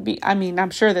shouldn't be, I'm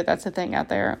sure that that's a thing out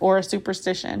there, or a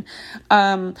superstition.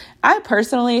 I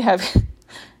personally have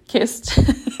kissed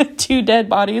 2 dead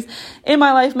bodies in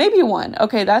my life, maybe 1.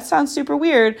 Okay, that sounds super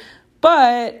weird,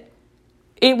 but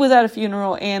it was at a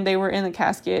funeral and they were in the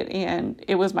casket and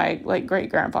it was my great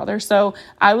grandfather. So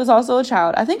I was also a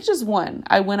child. I think just 1.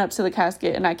 I went up to the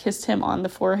casket and I kissed him on the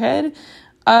forehead.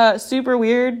 Super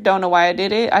weird. Don't know why I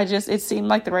did it. It seemed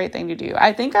like the right thing to do.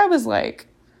 I think I was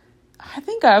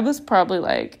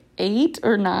probably 8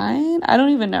 or 9. I don't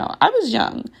even know. I was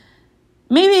young.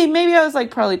 Maybe I was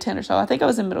probably 10 or so. I think I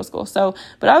was in middle school. So,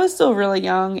 but I was still really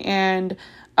young. And,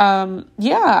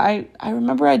 I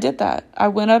remember I did that. I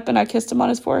went up and I kissed him on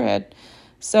his forehead.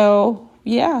 So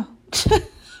yeah,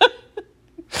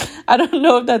 I don't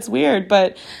know if that's weird,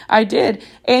 but I did.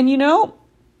 And,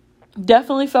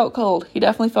 definitely felt cold. He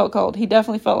definitely felt cold. He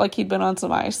definitely felt like he'd been on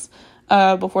some ice,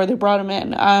 before they brought him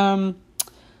in.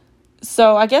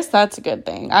 So I guess that's a good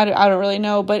thing. I don't really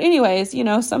know. But anyways,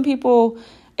 some people,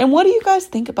 and what do you guys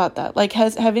think about that? Like,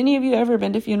 have any of you ever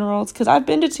been to funerals? Because I've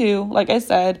been to two, like I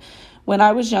said, when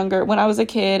I was younger, when I was a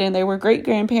kid, and they were great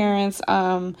grandparents.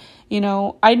 I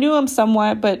knew them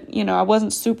somewhat, but, I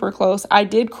wasn't super close. I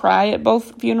did cry at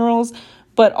both funerals,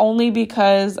 but only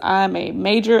because I'm a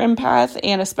major empath.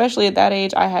 And especially at that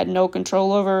age, I had no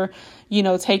control over,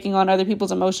 taking on other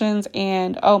people's emotions.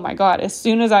 And oh my God, as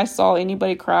soon as I saw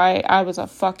anybody cry, I was a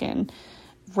fucking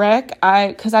wreck.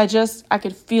 Because I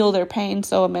could feel their pain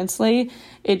so immensely.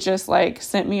 It just like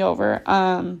sent me over.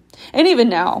 And even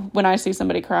now when I see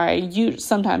somebody cry,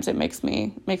 sometimes it makes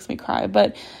me cry.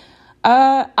 But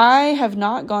I have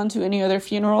not gone to any other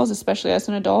funerals, especially as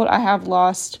an adult. I have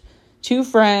lost 2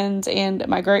 friends and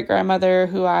my great grandmother,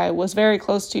 who I was very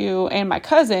close to, and my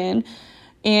cousin,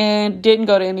 and didn't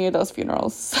go to any of those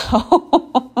funerals.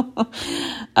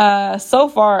 So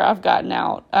far I've gotten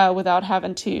out without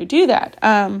having to do that.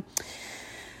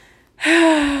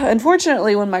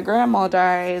 Unfortunately, when my grandma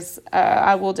dies,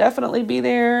 I will definitely be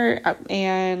there,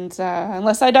 and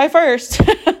unless I die first.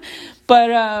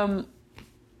 But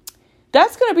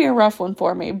that's going to be a rough one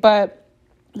for me. But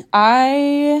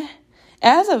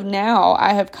as of now,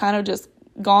 I have kind of just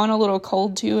gone a little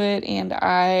cold to it, and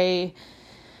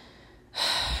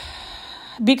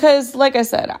because like I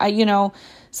said,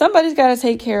 somebody's got to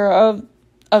take care of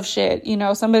shit,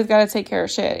 somebody's got to take care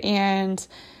of shit. And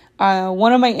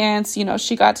one of my aunts,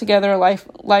 she got together a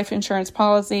life insurance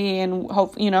policy, and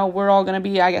hope, we're all going to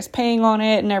be, I guess, paying on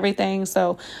it and everything.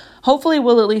 So hopefully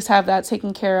we'll at least have that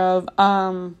taken care of.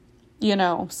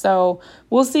 So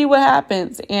we'll see what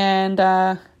happens.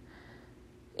 And,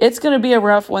 it's going to be a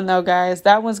rough one though, guys.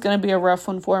 That one's going to be a rough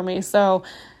one for me. So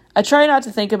I try not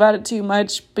to think about it too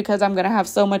much, because I'm going to have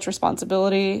so much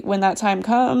responsibility when that time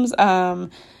comes. And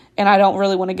I don't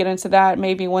really want to get into that.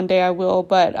 Maybe one day I will,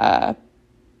 but,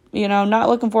 not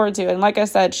looking forward to it. And like I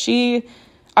said, she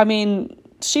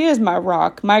is my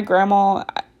rock. My grandma,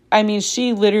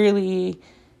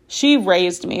 she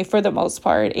raised me for the most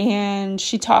part, and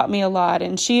she taught me a lot,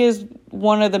 and she is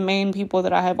one of the main people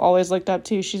that I have always looked up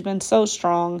to. She's been so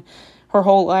strong her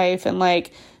whole life, and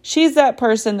like, she's that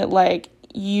person that like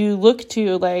you look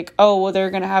to, like, oh, well, they're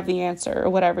gonna have the answer or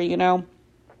whatever,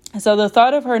 So the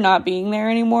thought of her not being there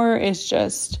anymore is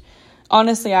just,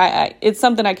 honestly, it's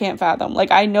something I can't fathom.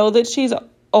 Like, I know that she's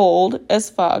old as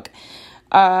fuck,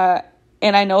 and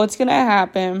I know it's gonna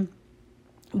happen.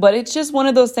 But it's just one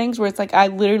of those things where it's like, I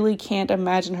literally can't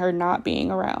imagine her not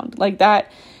being around. Like,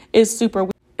 that is super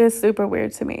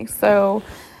weird to me. So,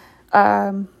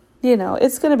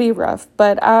 it's going to be rough.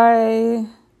 But I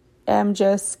am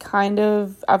just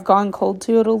I've gone cold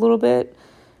to it a little bit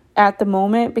at the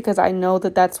moment, because I know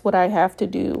that that's what I have to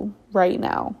do right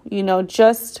now.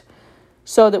 Just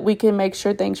so that we can make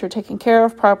sure things are taken care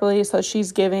of properly. So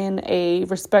she's given a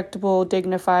respectable,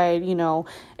 dignified,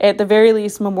 at the very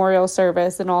least, memorial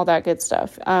service and all that good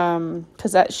stuff.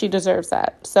 Because she deserves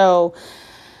that. So,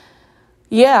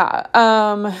 yeah.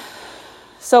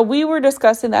 So we were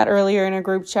discussing that earlier in a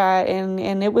group chat,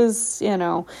 and it was,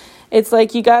 it's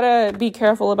like, you gotta be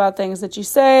careful about things that you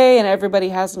say, and everybody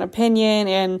has an opinion,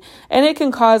 and it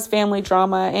can cause family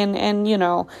drama, and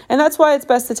that's why it's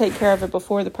best to take care of it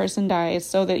before the person dies,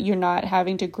 so that you're not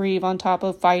having to grieve on top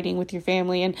of fighting with your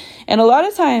family. And a lot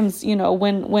of times,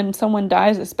 when someone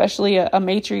dies, especially a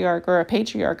matriarch or a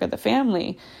patriarch of the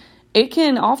family,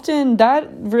 that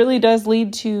really does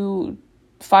lead to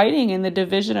fighting and the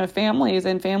division of families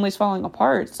and families falling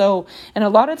apart. So, and a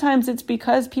lot of times it's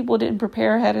because people didn't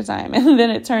prepare ahead of time, and then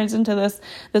it turns into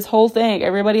this whole thing.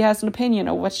 Everybody has an opinion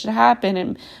of what should happen,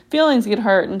 and feelings get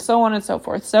hurt, and so on and so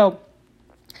forth. So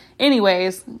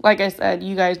anyways, like I said,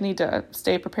 you guys need to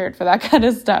stay prepared for that kind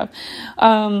of stuff.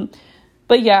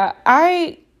 But yeah,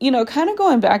 kind of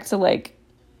going back to like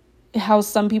how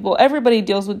everybody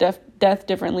deals with death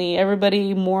differently.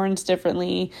 Everybody mourns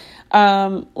differently.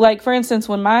 Like for instance,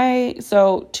 2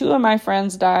 of my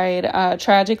friends died,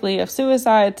 tragically of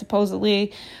suicide,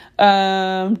 supposedly.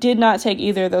 Did not take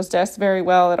either of those deaths very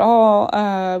well at all.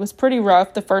 It was pretty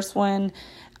rough. The first one,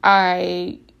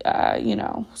 I,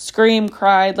 screamed,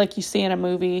 cried like you see in a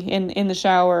movie in the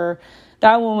shower.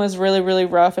 That one was really, really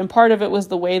rough. And part of it was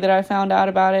the way that I found out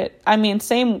about it. I mean,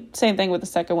 same thing with the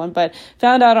second one, but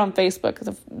found out on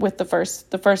Facebook with the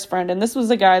first friend. And this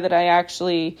was a guy that I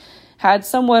actually had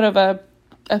somewhat of a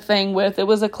thing with. It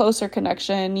was a closer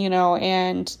connection,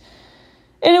 and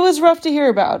it was rough to hear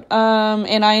about.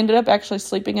 And I ended up actually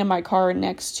sleeping in my car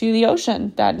next to the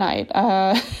ocean that night.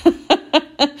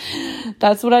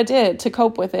 That's what I did to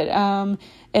cope with it. And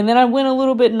then I went a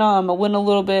little bit numb. I went a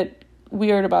little bit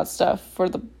weird about stuff for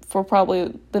for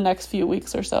probably the next few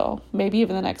weeks or so, maybe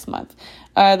even the next month.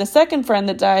 The second friend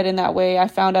that died in that way, I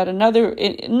found out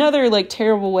another like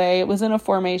terrible way. It was in a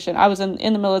formation. I was in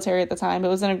the military at the time. It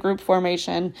was in a group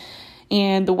formation.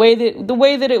 And the way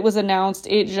that it was announced,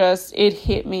 it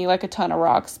hit me like a ton of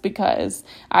rocks, because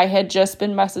I had just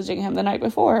been messaging him the night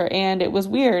before, and it was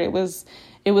weird. It was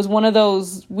one of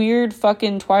those weird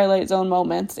fucking Twilight Zone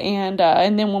moments. And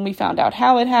then when we found out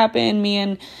how it happened, me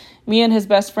and his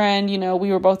best friend,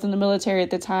 we were both in the military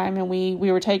at the time, and we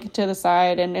were taken to the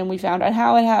side, and we found out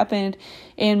how it happened.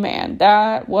 And man,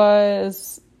 that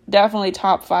was definitely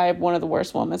top 5, one of the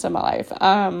worst moments of my life.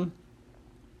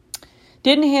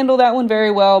 Didn't handle that one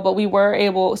very well, but we were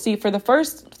able, for the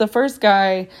first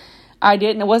guy,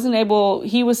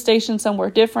 he was stationed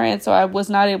somewhere different, so I was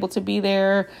not able to be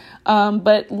there.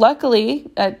 But luckily,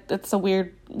 that's a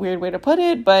weird way to put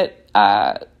it, but,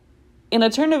 in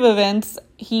a turn of events,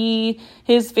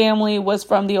 his family was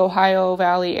from the Ohio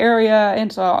Valley area,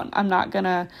 and so I'm not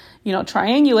gonna,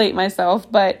 triangulate myself,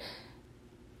 but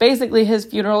basically his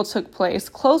funeral took place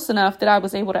close enough that I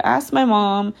was able to ask my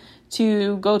mom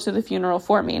to go to the funeral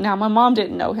for me. Now, my mom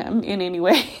didn't know him in any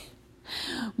way,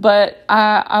 but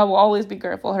I will always be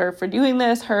grateful to her for doing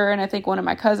this. Her and I think one of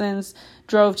my cousins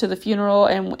drove to the funeral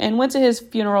and went to his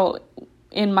funeral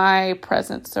in my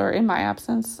presence or in my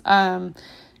absence,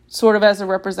 sort of as a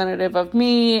representative of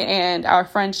me and our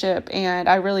friendship, and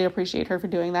I really appreciate her for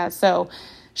doing that. So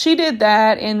she did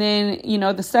that, and then,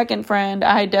 the second friend,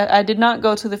 I did not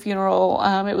go to the funeral.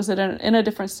 It was in a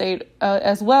different state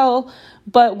as well,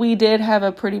 but we did have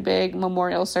a pretty big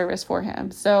memorial service for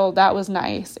him, so that was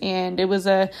nice, and it was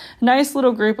a nice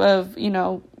little group of,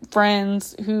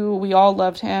 friends who we all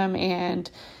loved him, and,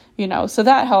 so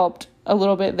that helped a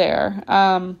little bit there.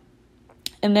 And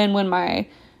then when my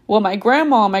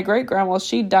great grandma,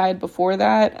 she died before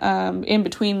that,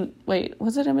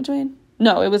 was it in between?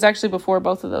 No, it was actually before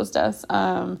both of those deaths,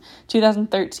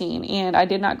 2013. And I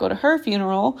did not go to her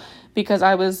funeral because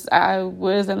I was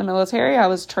in the military. I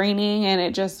was training, and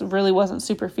it just really wasn't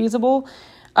super feasible.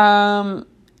 And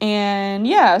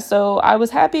yeah, so I was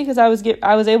happy because I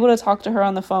was able to talk to her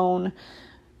on the phone,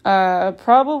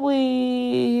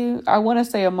 probably, I want to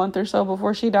say a month or so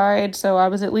before she died. So I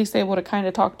was at least able to kind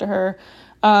of talk to her.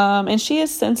 And she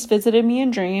has since visited me in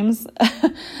dreams.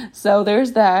 So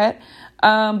there's that.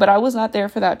 But I was not there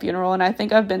for that funeral, and I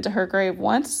think I've been to her grave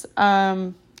once.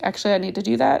 Actually, I need to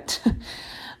do that.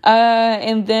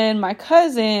 And then my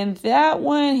cousin, that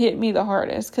one hit me the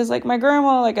hardest, because like my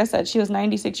grandma, like I said, she was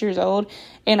 96 years old,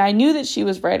 and I knew that she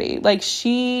was ready. Like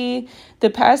the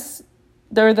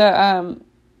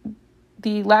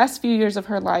last few years of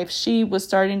her life, she was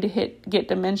starting to get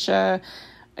dementia,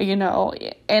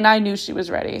 and I knew she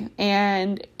was ready.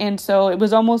 And so it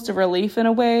was almost a relief in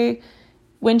a way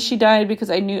when she died, because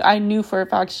I knew for a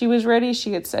fact she was ready.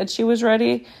 She had said she was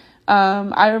ready.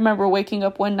 I remember waking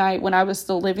up one night when I was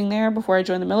still living there before I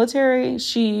joined the military.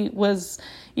 She was,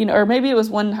 or maybe it was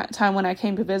one time when I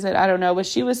came to visit, I don't know, but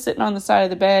she was sitting on the side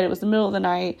of the bed. It was the middle of the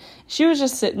night. She was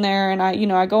just sitting there, and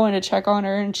I go in to check on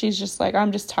her, and she's just like,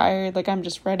 I'm just tired. Like, I'm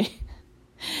just ready.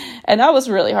 And that was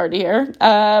really hard to hear.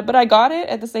 But I got it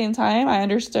at the same time. I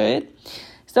understood.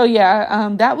 So yeah,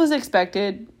 that was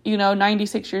expected,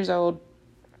 96 years old.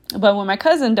 But when my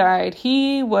cousin died,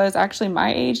 he was actually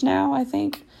my age now, I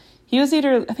think. He was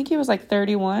like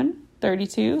 31,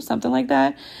 32, something like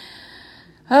that.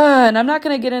 And I'm not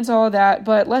going to get into all that,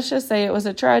 but let's just say it was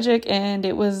a tragic, and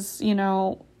it was,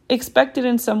 expected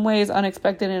in some ways,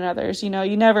 unexpected in others. You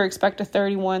never expect a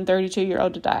 31,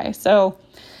 32-year-old to die. So,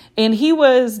 and he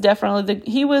was definitely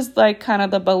he was like kind of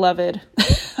the beloved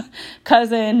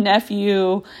cousin,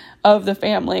 nephew of the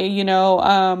family,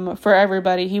 for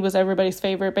everybody. He was everybody's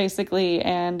favorite, basically.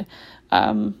 And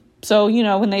so,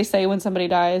 when somebody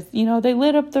dies, they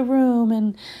lit up the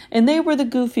room, and they were the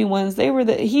goofy ones. He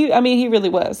really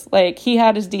was. Like, he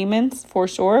had his demons for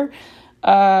sure.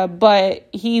 But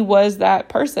he was that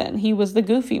person. He was the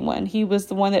goofy one. He was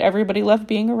the one that everybody loved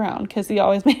being around, because he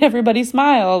always made everybody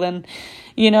smile, and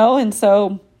we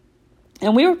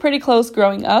were pretty close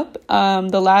growing up.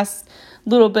 The last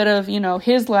little bit of,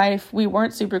 his life, we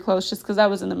weren't super close just because I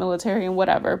was in the military and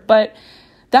whatever. But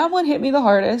that one hit me the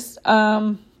hardest.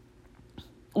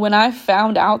 When I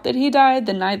found out that he died,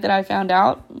 the night that I found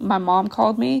out, my mom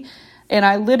called me, and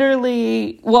I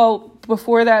literally,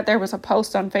 before that, there was a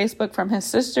post on Facebook from his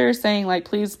sister saying, like,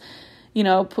 please,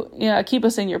 keep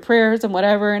us in your prayers and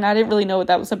whatever. And I didn't really know what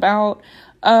that was about.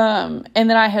 And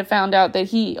then I had found out that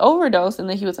he overdosed and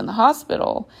that he was in the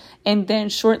hospital. And then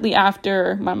shortly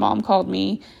after, my mom called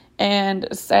me and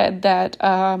said that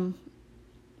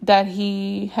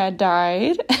he had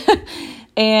died.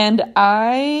 And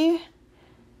I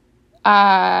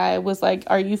was like,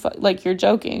 are you, like, you're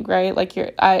joking, right? Like,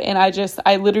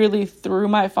 I literally threw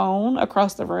my phone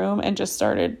across the room and just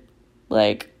started,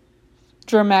 like,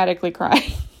 dramatically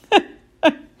crying.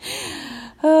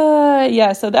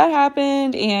 Yeah, so that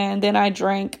happened, and then I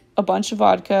drank a bunch of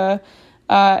vodka,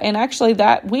 and actually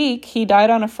that week, he died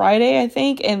on a Friday, I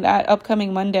think, and that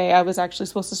upcoming Monday, I was actually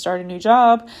supposed to start a new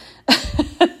job.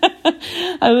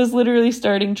 I was literally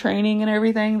starting training and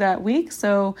everything that week,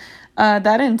 so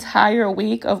that entire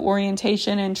week of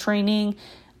orientation and training,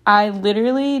 I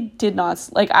literally did not,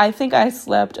 like, I think I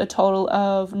slept a total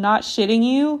of, not shitting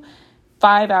you,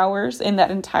 5 hours in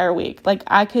that entire week. Like,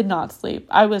 I could not sleep.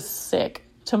 I was sick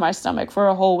to my stomach for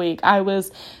a whole week. I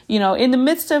was, in the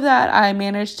midst of that, I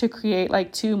managed to create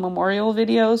like 2 memorial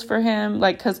videos for him,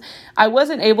 like, because I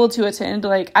wasn't able to attend,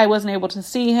 like, I wasn't able to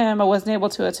see him. I wasn't able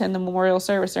to attend the memorial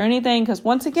service or anything, because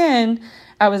once again,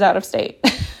 I was out of state.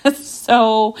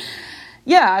 So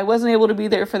yeah, I wasn't able to be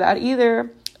there for that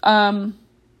either.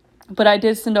 But I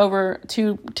did send over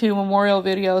two memorial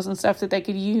videos and stuff that they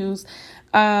could use.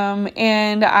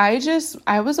 And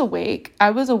I was awake.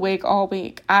 I was awake all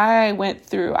week. I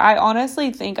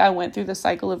honestly think I went through the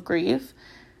cycle of grief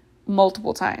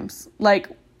multiple times. Like,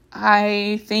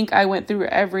 I think I went through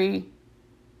every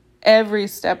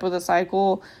step of the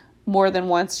cycle more than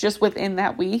once, just within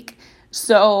that week.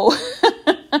 So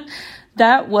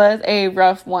that was a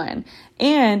rough one.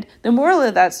 And the moral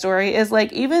of that story is,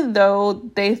 like, even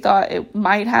though they thought it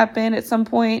might happen at some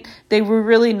point, they were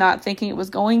really not thinking it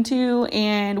was going to.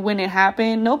 And when it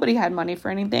happened, nobody had money for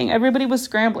anything. Everybody was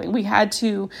scrambling. We had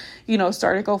to,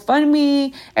 start a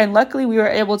GoFundMe. And luckily we were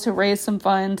able to raise some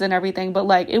funds and everything. But,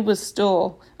 like, it was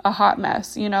still a hot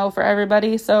mess, for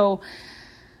everybody. So,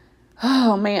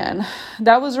 oh man,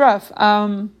 that was rough.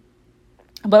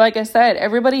 But like I said,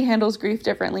 everybody handles grief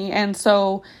differently. And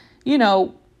so,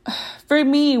 for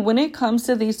me, when it comes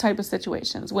to these type of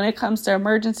situations, when it comes to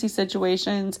emergency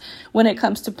situations, when it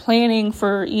comes to planning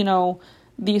for,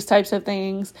 these types of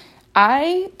things,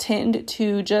 I tend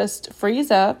to just freeze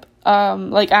up.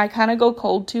 Like, I kind of go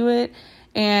cold to it,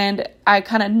 and I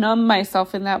kind of numb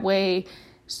myself in that way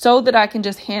so that I can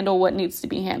just handle what needs to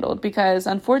be handled, because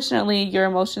unfortunately your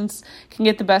emotions can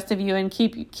get the best of you and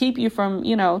keep you from,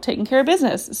 taking care of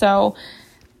business. So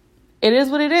it is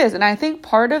what it is. And I think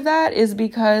part of that is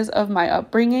because of my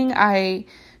upbringing. I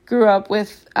grew up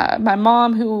with my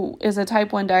mom, who is a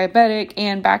type 1 diabetic.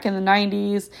 And back in the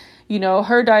 90s,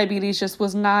 her diabetes just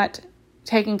was not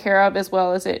taken care of as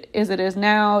well as it is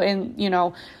now.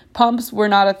 And, pumps were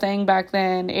not a thing back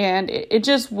then. And it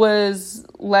just was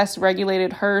less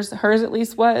regulated. Hers at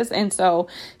least was. And so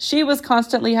she was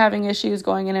constantly having issues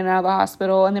going in and out of the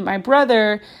hospital. And then my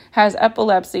brother has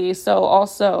epilepsy. So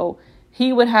also,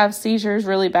 he would have seizures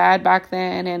really bad back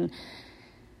then. And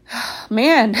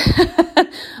man,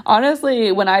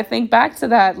 honestly, when I think back to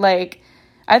that, like,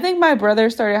 I think my brother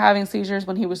started having seizures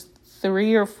when he was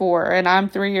 3 or 4, and I'm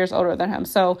 3 years older than him.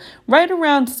 So right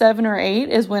around 7 or 8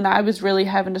 is when I was really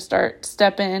having to start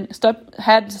stepping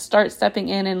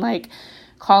in and, like,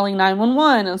 calling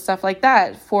 911 and stuff like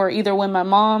that, for either when my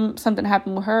mom, something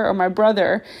happened with her, or my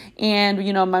brother. And,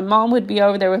 my mom would be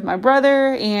over there with my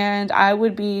brother, and I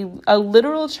would be a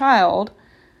literal child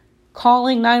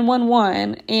calling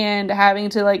 911 and having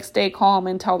to, like, stay calm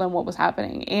and tell them what was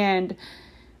happening. And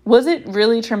was it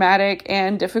really traumatic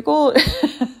and difficult?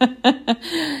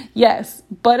 Yes.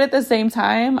 But at the same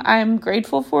time, I'm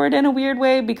grateful for it in a weird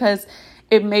way, because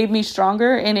it made me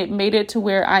stronger, and it made it to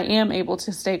where I am able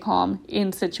to stay calm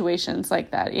in situations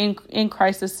like that, in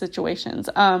crisis situations.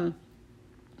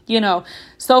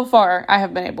 So far I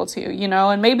have been able to,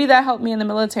 and maybe that helped me in the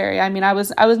military. I mean, I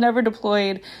was never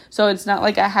deployed, so it's not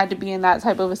like I had to be in that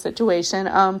type of a situation.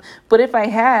 But if I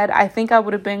had, I think I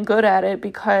would have been good at it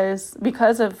because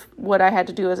of what I had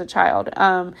to do as a child.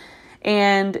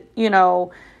 And,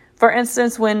 for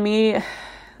instance,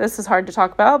 this is hard to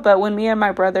talk about, but when me and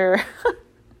my brother,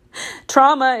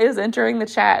 trauma is entering the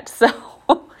chat. So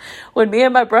when me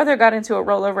and my brother got into a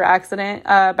rollover accident,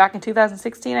 back in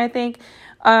 2016, I think,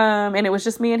 and it was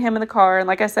just me and him in the car. And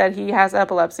like I said, he has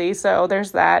epilepsy. So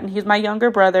there's that. And he's my younger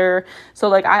brother. So,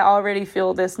 like, I already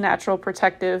feel this natural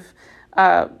protective,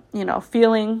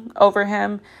 feeling over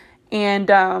him.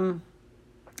 And,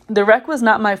 the wreck was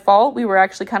not my fault. We were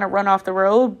actually kind of run off the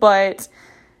road, but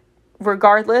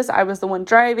regardless, I was the one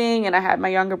driving, and I had my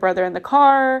younger brother in the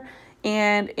car.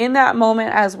 And in that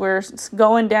moment, as we're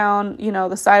going down,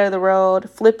 the side of the road,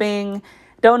 flipping,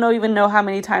 don't even know how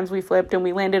many times we flipped, and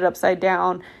we landed upside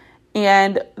down.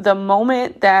 And the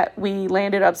moment that we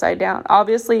landed upside down,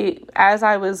 obviously, as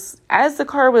the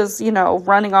car was,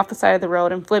 running off the side of the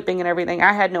road and flipping and everything,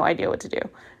 I had no idea what to do.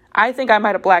 I think I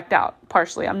might have blacked out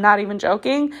partially. I'm not even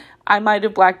joking. I might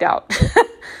have blacked out.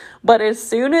 But as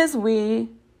soon as we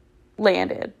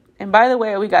landed, and by the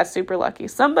way, we got super lucky.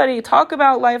 Somebody, talk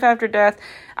about life after death.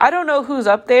 I don't know who's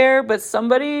up there, but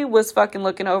somebody was fucking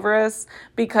looking over us,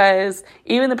 because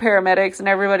even the paramedics and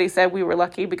everybody said we were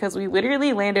lucky, because we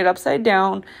literally landed upside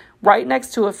down right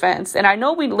next to a fence. And I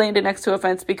know we landed next to a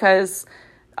fence because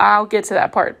I'll get to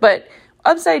that part, but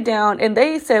upside down. And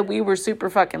they said we were super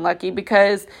fucking lucky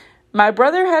because my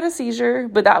brother had a seizure,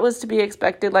 but that was to be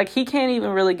expected. Like, he can't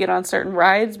even really get on certain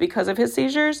rides because of his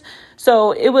seizures.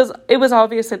 So it was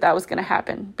obvious that was going to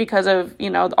happen because of,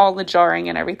 all the jarring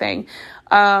and everything.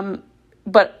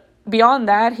 But beyond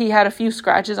that, he had a few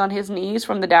scratches on his knees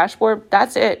from the dashboard.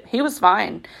 That's it. He was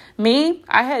fine. Me,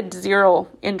 I had 0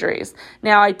 injuries.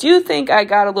 Now, I do think I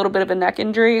got a little bit of a neck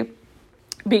injury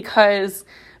because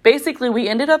basically we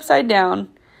ended upside down,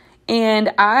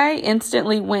 and I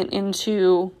instantly went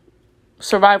into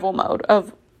survival mode.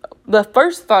 Of the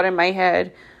first thought in my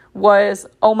head was,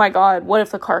 oh my God, what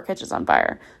if the car catches on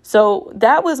fire? So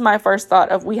that was my first thought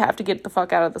of, we have to get the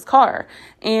fuck out of this car.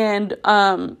 And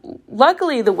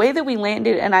luckily, the way that we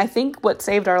landed, and I think what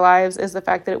saved our lives, is the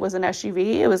fact that it was an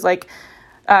SUV. It was like,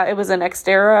 it was an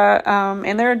Xterra,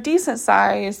 and they're a decent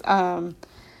size.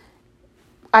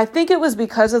 I think it was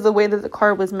because of the way that the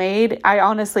car was made. I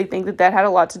honestly think that had a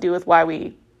lot to do with why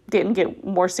we didn't get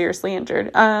more seriously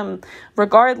injured.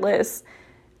 Regardless,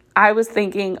 I was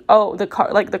thinking,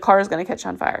 the car is going to catch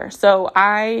on fire. So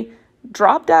I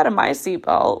dropped out of my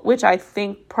seatbelt, which I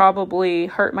think probably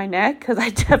hurt my neck, because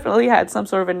I definitely had some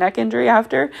sort of a neck injury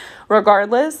after.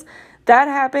 Regardless, that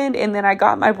happened. And then I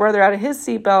got my brother out of his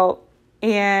seatbelt.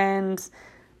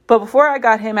 But before I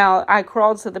got him out, I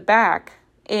crawled to the back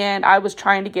and I was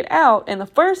trying to get out. And the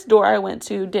first door I went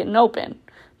to didn't open.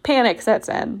 Panic sets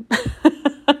in.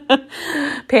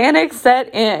 Panic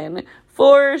set in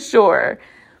for sure.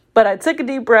 But I took a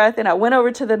deep breath and I went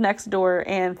over to the next door,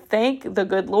 and thank the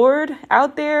good Lord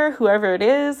out there, whoever it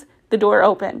is, the door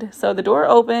opened. So the door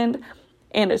opened,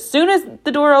 and as soon as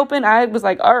the door opened, I was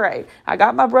like, all right, I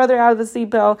got my brother out of the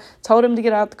seatbelt, told him to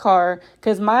get out the car,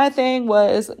 because my thing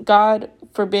was, God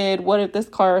forbid, what if this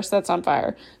car sets on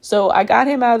fire? So I got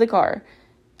him out of the car.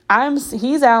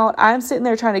 He's out. I'm sitting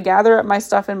there trying to gather up my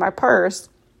stuff in my purse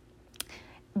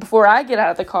before I get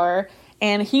out of the car,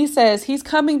 and he says he's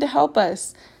coming to help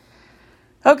us.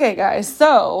 Okay, guys,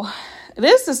 so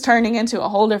this is turning into a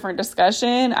whole different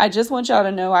discussion. I just want y'all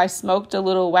to know I smoked a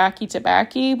little wacky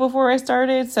tobacco before I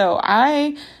started, so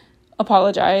I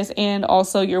apologize, and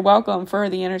also you're welcome for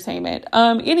the entertainment.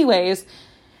 Anyways,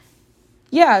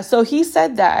 yeah, so he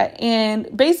said that,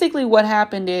 and basically what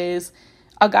happened is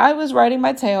a guy was riding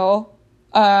my tail,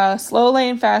 slow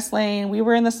lane, fast lane. We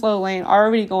were in the slow lane,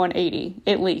 already going 80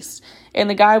 at least,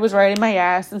 and the guy was riding my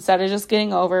ass instead of just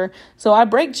getting over, so I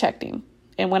brake checked him.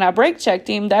 And when I brake checked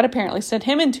him, that apparently sent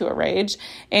him into a rage.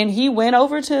 And he went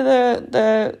over to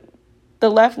the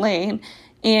left lane.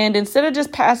 And instead of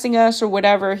just passing us or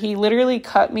whatever, he literally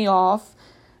cut me off.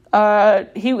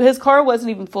 His car wasn't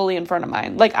even fully in front of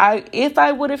mine. Like, if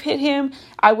I would have hit him,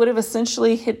 I would have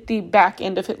essentially hit the back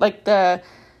end of it, like the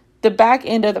back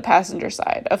end of the passenger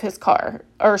side of his car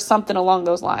or something along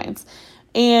those lines.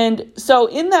 And so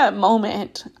in that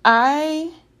moment,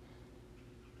 like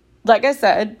I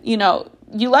said,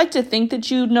 you like to think that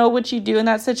you know what you do in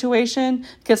that situation,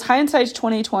 because hindsight's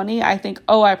 2020. I think,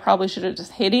 I probably should have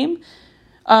just hit him.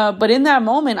 But in that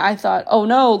moment, I thought, oh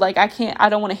no, like I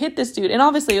don't want to hit this dude. And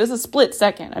obviously it was a split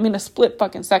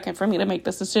fucking second for me to make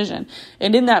this decision.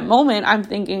 And in that moment, I'm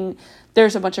thinking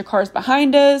there's a bunch of cars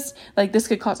behind us. Like, this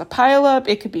could cause a pileup.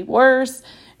 It could be worse.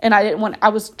 And I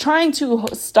was trying to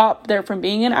stop there from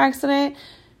being an accident.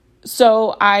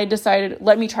 So I decided,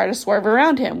 let me try to swerve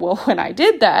around him. Well, when I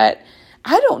did that,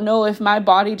 I don't know if my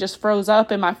body just froze up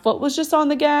and my foot was just on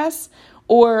the gas,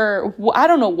 or I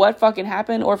don't know what fucking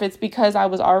happened, or if it's because I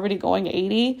was already going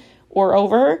 80 or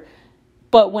over.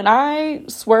 But when I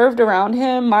swerved around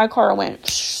him, my car went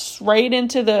straight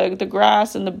into the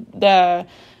grass and the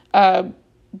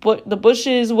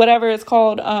bushes, whatever it's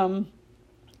called.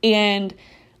 And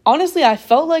honestly, I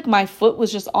felt like my foot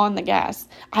was just on the gas.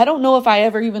 I don't know if I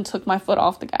ever even took my foot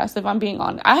off the gas, if I'm being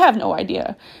honest. I have no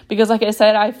idea, because like I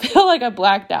said, I feel like I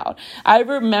blacked out. I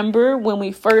remember when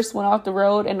we first went off the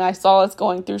road and I saw us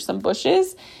going through some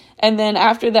bushes. And then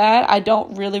after that, I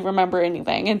don't really remember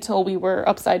anything until we were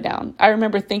upside down. I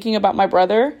remember thinking about my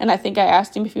brother, and I think I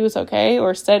asked him if he was okay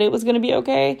or said it was going to be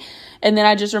okay. And then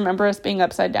I just remember us being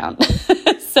upside down.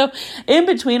 So in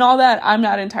between all that, I'm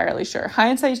not entirely sure.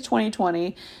 Hindsight's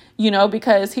 2020,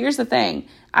 because here's the thing.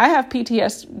 I have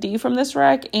PTSD from this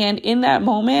wreck, and in that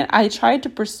moment, I tried to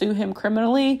pursue him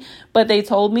criminally, but they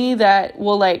told me that,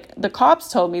 the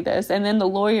cops told me this, and then the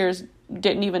lawyers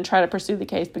didn't even try to pursue the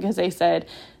case because they said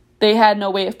they had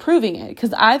no way of proving it,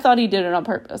 because I thought he did it on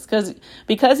purpose,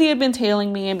 because he had been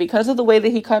tailing me, and because of the way that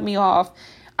he cut me off,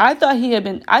 I thought he did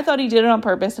it on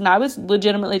purpose, and I was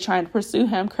legitimately trying to pursue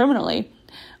him criminally.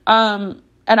 And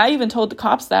I even told the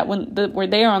cops that when were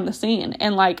there on the scene,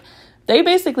 and they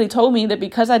basically told me that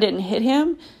because I didn't hit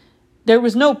him, there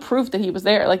was no proof that he was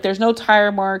there. There's no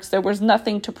tire marks. There was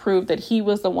nothing to prove that he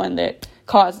was the one that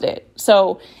caused it.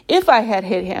 So if I had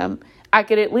hit him, I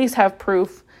could at least have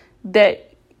proof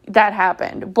that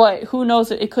happened. But who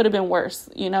knows? It could have been worse,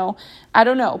 I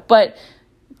don't know. But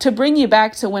to bring you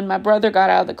back to when my brother got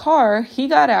out of the car, he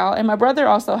got out, and my brother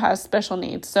also has special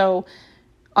needs. So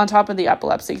on top of the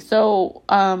epilepsy. So,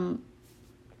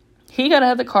 he got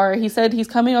out of the car. He said he's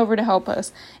coming over to help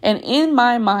us. And in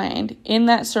my mind, in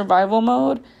that survival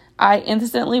mode, I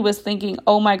instantly was thinking,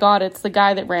 oh my God, it's the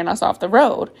guy that ran us off the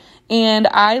road. And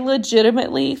I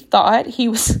legitimately thought he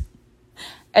was,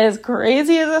 as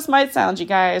crazy as this might sound, you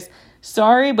guys,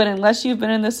 sorry, but unless you've been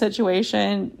in this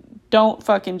situation, don't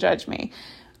fucking judge me.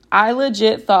 I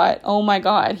legit thought, oh my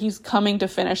God, he's coming to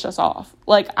finish us off.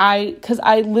 Because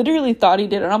I literally thought he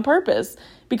did it on purpose.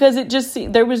 Because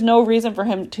there was no reason for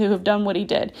him to have done what he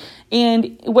did.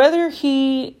 And whether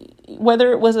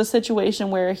it was a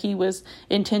situation where he was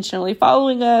intentionally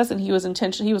following us and he was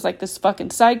like this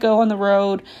fucking psycho on the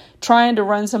road trying to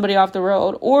run somebody off the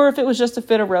road, or if it was just a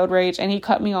fit of road rage and he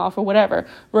cut me off or whatever,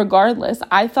 regardless,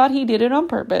 I thought he did it on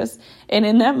purpose. And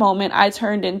in that moment, I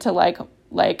turned into like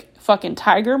fucking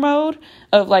tiger mode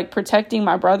of protecting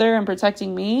my brother and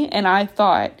protecting me. And I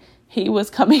thought he was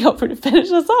coming over to finish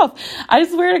us off. I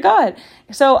swear to God.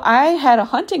 So I had a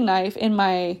hunting knife in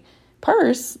my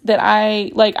purse that I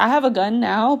have a gun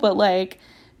now, but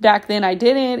back then I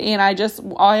didn't. And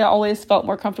I always felt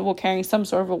more comfortable carrying some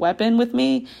sort of a weapon with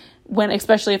me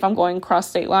especially if I'm going across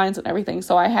state lines and everything.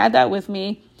 So I had that with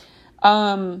me,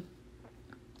 in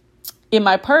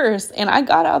my purse, and I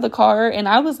got out of the car and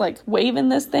I was waving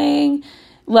this thing,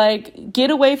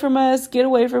 get away from us, get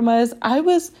away from us.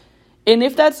 And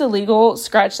if that's illegal,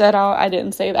 scratch that out. I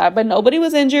didn't say that, but nobody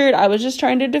was injured. I was just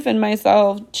trying to defend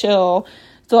myself, chill.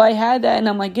 So I had that, and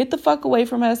I'm like, get the fuck away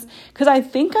from us. Because I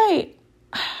think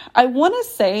I want to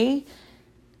say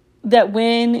that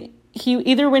when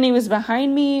he was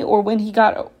behind me or when he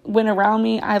went around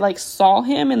me, I saw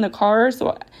him in the car.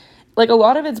 So a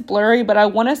lot of it's blurry, but I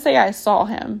want to say I saw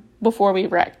him before we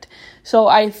wrecked. So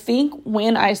I think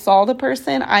when I saw the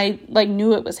person, I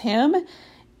knew it was him.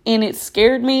 And it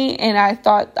scared me, and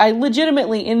I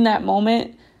legitimately in that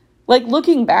moment,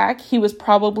 looking back, he was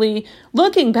probably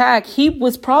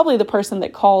the person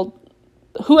that called,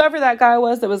 whoever that guy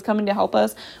was that was coming to help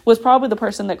us, was probably the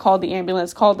person that called the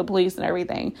ambulance, called the police and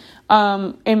everything.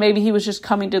 And maybe he was just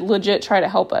coming to legit try to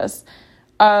help us.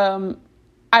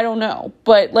 I don't know,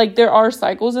 but there are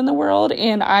cycles in the world,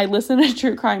 and I listen to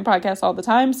true crime podcasts all the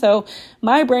time. So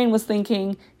my brain was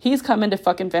thinking he's coming to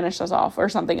fucking finish us off or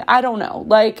something. I don't know.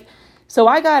 So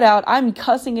I got out, I'm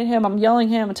cussing at him. I'm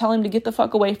yelling at him and telling him to get the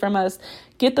fuck away from us,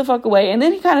 get the fuck away. And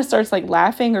then he kind of starts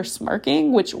laughing or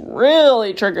smirking, which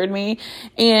really triggered me.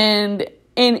 And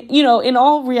in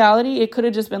all reality, it could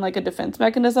have just been a defense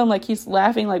mechanism. He's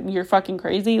laughing you're fucking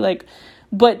crazy.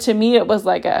 But to me, it was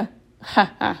a,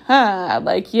 ha ha ha,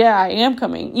 yeah, I am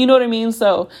coming, you know what I mean?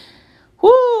 So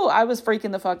I was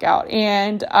freaking the fuck out.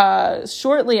 And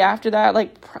shortly after that,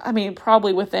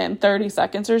 probably within 30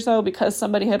 seconds or so, because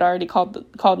somebody had already called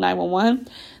 911,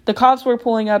 the cops were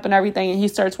pulling up and everything, and he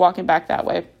starts walking back that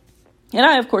way. And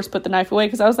I, of course, put the knife away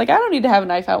because I was I don't need to have a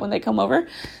knife out when they come over.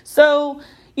 So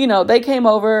they came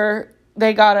over,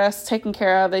 they got us taken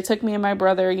care of. They took me and my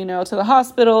brother, to the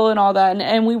hospital and all that.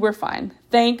 And we were fine.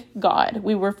 Thank God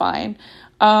we were fine.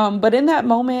 But in that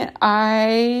moment,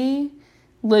 I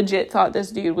legit thought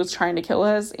this dude was trying to kill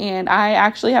us. And I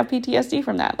actually have PTSD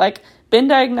from that. Been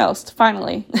diagnosed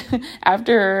finally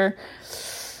after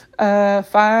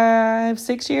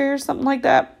 5-6 years, something like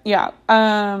that. Yeah.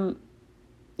 And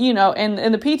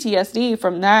the PTSD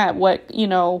from that,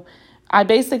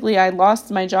 I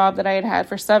lost my job that I had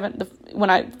for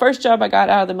first job I got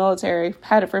out of the military,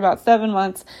 had it for about 7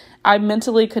 months. I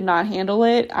mentally could not handle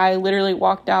it. I literally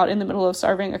walked out in the middle of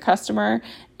serving a customer,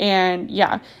 and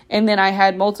then I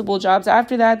had multiple jobs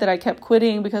after that I kept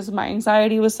quitting because my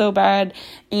anxiety was so bad.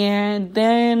 And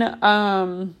then,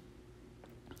 so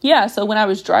when I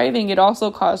was driving, it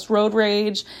also caused road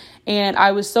rage. And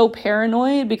I was so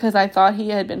paranoid because I thought he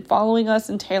had been following us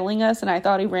and tailing us, and I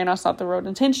thought he ran us off the road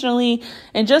intentionally.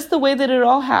 And just the way that it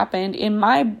all happened, in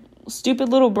my stupid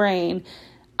little brain,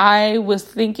 I was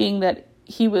thinking that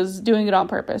he was doing it on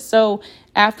purpose. So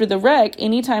after the wreck,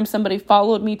 anytime somebody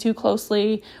followed me too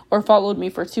closely or followed me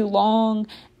for too long,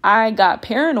 I got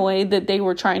paranoid that they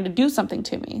were trying to do something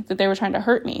to me, that they were trying to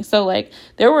hurt me. So like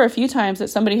there were a few times that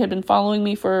somebody had been following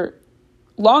me for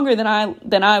longer than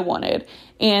I wanted.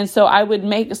 And so I would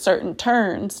make certain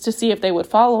turns to see if they would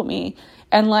follow me.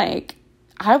 And like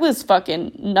I was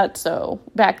fucking nutso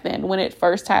back then when it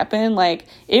first happened. Like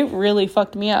it really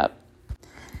fucked me up.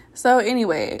 So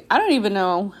anyway, I don't even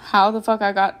know how the fuck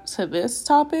I got to this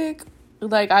topic.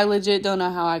 Like I legit don't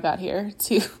know how I got here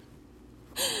to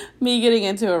me getting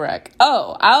into a wreck.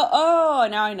 Now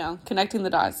I know. Connecting the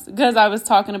dots. Because I was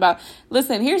talking about,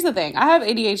 listen, here's the thing. I have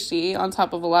ADHD on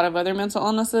top of a lot of other mental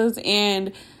illnesses,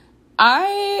 and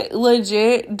I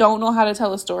legit don't know how to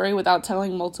tell a story without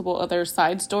telling multiple other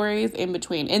side stories in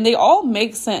between. And they all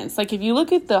make sense. Like if you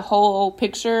look at the whole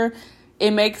picture,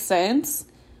 it makes sense.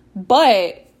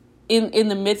 But in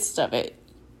the midst of it,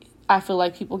 I feel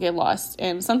like people get lost.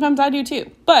 And sometimes I do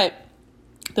too. But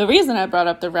the reason I brought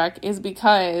up the wreck is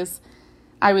because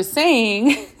I was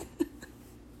saying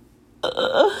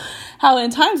how in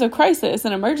times of crisis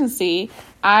and emergency,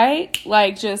 I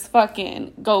like just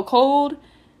fucking go cold.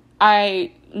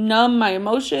 I numb my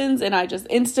emotions and I just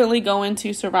instantly go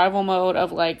into survival mode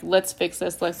of like, let's fix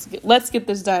this. Let's get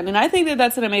this done. And I think that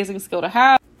that's an amazing skill to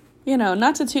have. You know,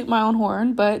 not to toot my own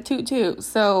horn, but toot.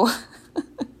 So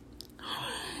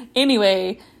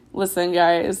anyway, listen,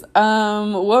 guys,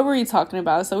 what were we talking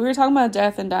about? So we were talking about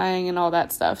death and dying and all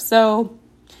that stuff. So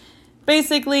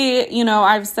basically, you know,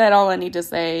 I've said all I need to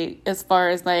say as far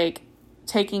as like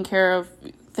taking care of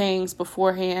things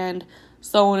beforehand,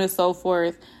 so on and so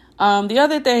forth. The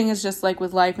other thing is just like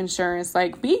with life insurance,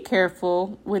 like be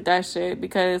careful with that shit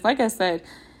because like I said,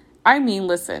 I mean,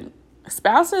 listen,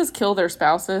 spouses kill their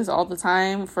spouses all the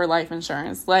time for life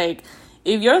insurance. Like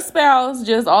if your spouse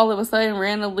just all of a sudden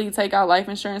randomly take out life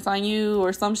insurance on you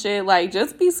or some shit, like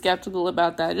just be skeptical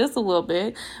about that just a little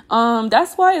bit.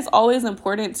 That's why it's always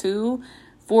important too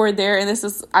and this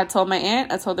is, I told my aunt,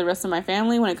 I told the rest of my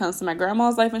family when it comes to my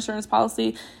grandma's life insurance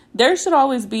policy, there should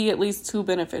always be at least 2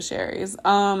 beneficiaries.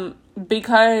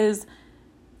 Because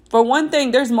for one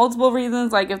thing, there's multiple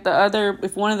reasons. Like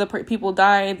if one of the people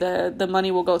die, the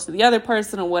money will go to the other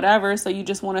person or whatever. So you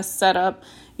just want to set up,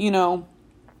 you know,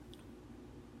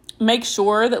 make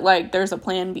sure that like there's a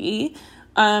plan B.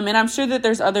 And I'm sure that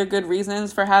there's other good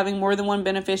reasons for having more than one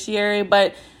beneficiary,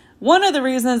 but one of the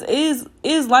reasons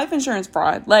is life insurance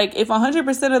fraud. Like if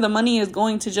 100% of the money is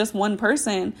going to just one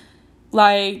person,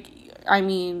 like, I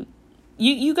mean,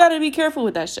 you got to be careful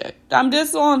with that shit.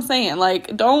 That's all I'm saying.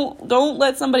 Like, don't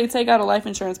let somebody take out a life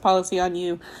insurance policy on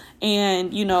you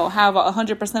and, you know, have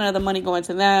 100% of the money going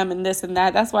to them and this and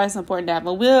that. That's why it's important to have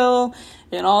a will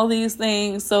and all these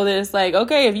things. So that it's like,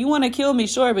 okay, if you want to kill me,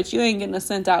 sure, but you ain't getting a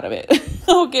cent out of it.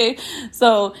 Okay.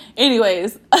 So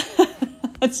anyways,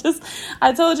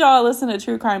 I told y'all I listen to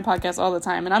true crime podcasts all the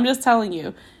time. And I'm just telling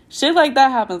you, shit like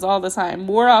that happens all the time,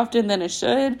 more often than it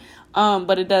should.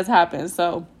 But it does happen.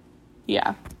 So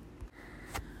yeah.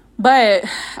 But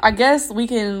I guess we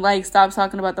can like stop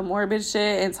talking about the morbid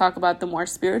shit and talk about the more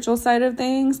spiritual side of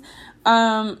things.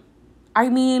 I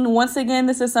mean, once again,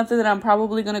 this is something that I'm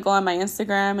probably going to go on my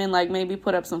Instagram and like maybe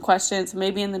put up some questions.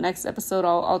 Maybe in the next episode,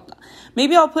 I'll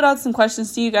put out some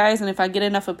questions to you guys. And if I get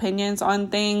enough opinions on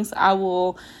things,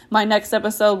 my next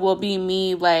episode will be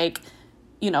me like,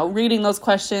 you know, reading those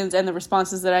questions and the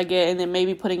responses that I get and then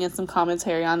maybe putting in some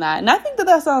commentary on that. And I think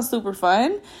that sounds super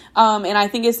fun. And I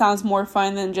think it sounds more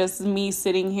fun than just me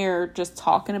sitting here just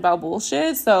talking about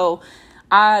bullshit. So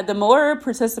the more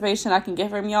participation I can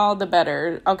get from y'all, the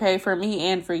better. Okay, for me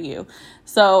and for you.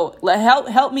 So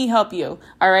help me help you.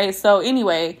 All right. So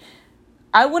anyway,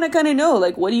 I want to kind of know,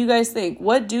 like, what do you guys think?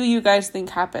 What do you guys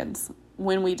think happens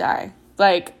when we die?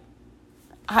 Like,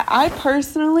 I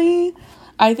personally,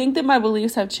 I think that my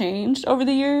beliefs have changed over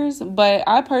the years, but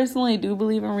I personally do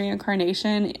believe in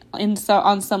reincarnation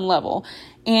on some level.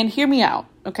 And hear me out,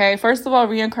 okay? First of all,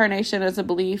 reincarnation is a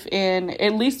belief in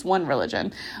at least one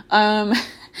religion.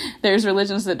 There's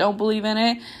religions that don't believe in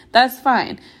it. That's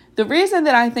fine. The reason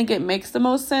that I think it makes the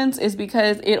most sense is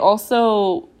because it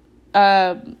also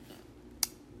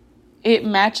it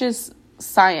matches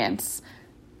science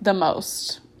the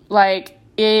most. Like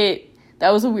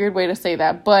that was a weird way to say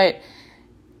that, but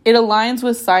it aligns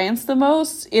with science the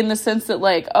most in the sense that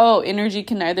like, oh, energy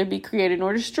can neither be created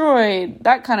nor destroyed,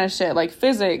 that kind of shit, like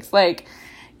physics, like,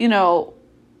 you know,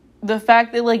 the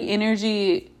fact that like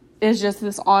energy is just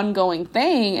this ongoing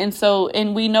thing.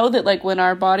 And we know that like when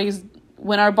our bodies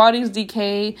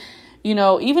decay,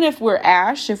 even if we're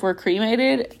ash, if we're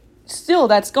cremated, still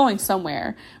that's going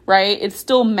somewhere, right? It's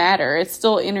still matter, it's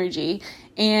still energy,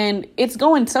 and it's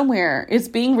going somewhere. It's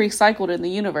being recycled in the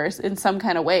universe in some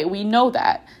kind of way. We know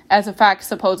that as a fact,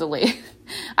 supposedly.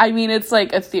 I mean, it's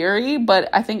like a theory, but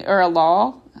I think, or a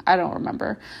law, I don't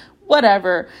remember.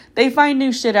 Whatever. They find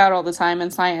new shit out all the time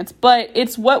in science, but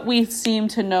it's what we seem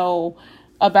to know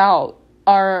about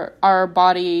our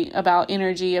body, about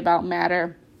energy, about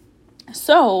matter.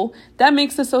 So that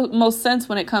makes the most sense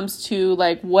when it comes to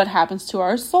like what happens to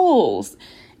our souls.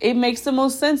 It makes the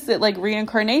most sense that like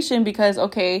reincarnation, because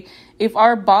okay, if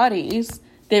our bodies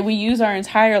that we use our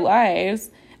entire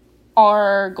lives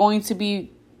are going to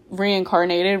be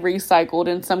reincarnated, recycled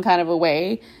in some kind of a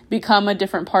way, become a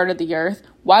different part of the earth,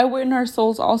 why wouldn't our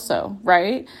souls also,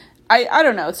 right? I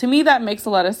don't know. To me, that makes a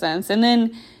lot of sense. And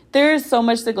then there's so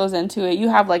much that goes into it. You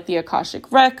have like the Akashic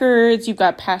records, you've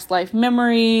got past life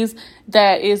memories.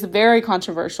 That is very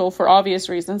controversial for obvious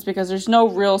reasons, because there's no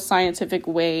real scientific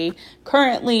way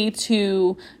currently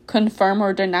to confirm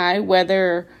or deny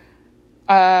whether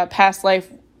past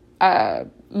life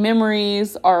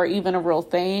memories are even a real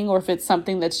thing, or if it's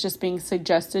something that's just being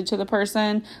suggested to the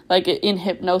person, like in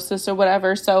hypnosis or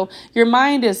whatever. So your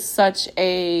mind is such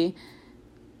a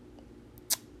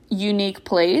unique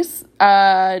place.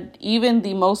 Even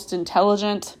the most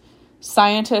intelligent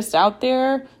scientists out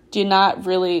there do not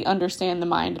really understand the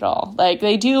mind at all. Like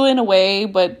they do in a way,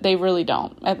 but they really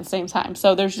don't at the same time.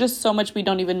 So there's just so much we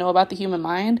don't even know about the human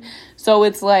mind. So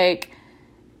it's like,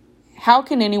 how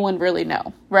can anyone really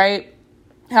know, right?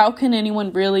 How can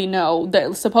anyone really know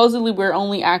that supposedly we're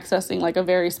only accessing like a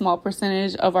very small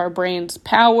percentage of our brain's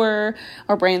power,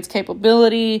 our brain's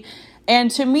capability?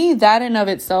 And to me, that in of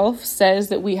itself says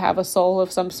that we have a soul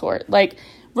of some sort. Like,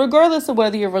 regardless of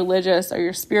whether you're religious or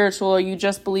you're spiritual, or you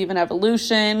just believe in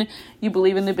evolution, you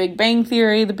believe in the Big Bang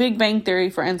Theory. The Big Bang Theory,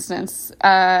 for instance,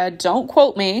 don't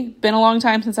quote me, been a long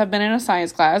time since I've been in a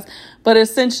science class, but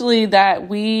essentially that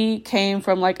we came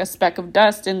from like a speck of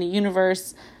dust in the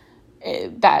universe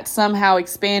that somehow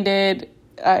expanded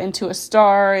into a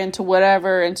star, into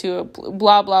whatever, into a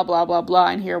blah, blah, blah, blah, blah,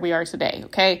 and here we are today,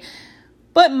 okay?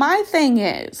 But my thing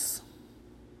is,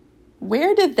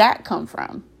 where did that come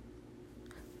from?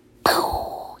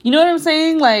 You know what I'm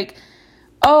saying? Like,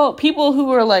 oh, people who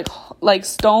are like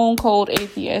stone cold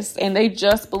atheists, and they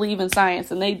just believe in science,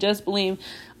 and they just believe,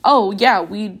 oh yeah,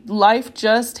 life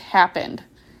just happened.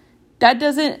 That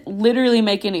doesn't literally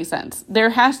make any sense. There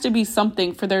has to be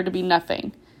something for there to be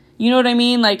nothing. You know what I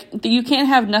mean? Like, you can't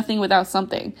have nothing without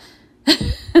something.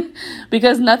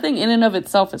 Because nothing in and of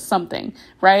itself is something,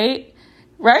 right?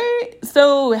 Right?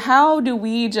 So how do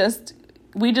we just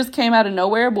came out of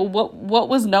nowhere? Well, what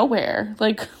was nowhere?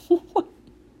 Like,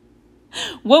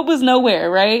 what was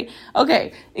nowhere, right?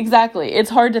 Okay, exactly. It's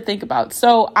hard to think about.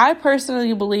 So I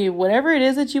personally believe whatever it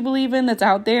is that you believe in that's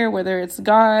out there, whether it's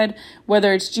God,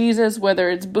 whether it's Jesus, whether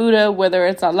it's Buddha, whether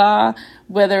it's Allah,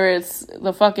 whether it's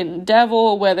the fucking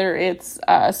devil, whether it's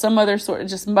some other sort of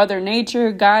just Mother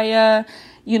Nature, Gaia,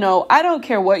 I don't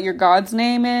care what your God's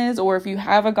name is, or if you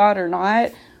have a God or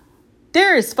not.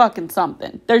 There is fucking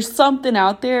something. There's something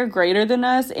out there greater than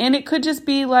us, and it could just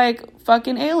be like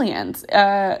fucking aliens.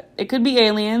 It could be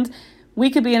aliens. We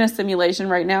could be in a simulation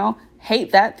right now.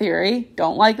 Hate that theory.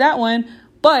 Don't like that one.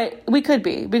 But we could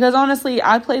be, because honestly,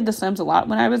 I played The Sims a lot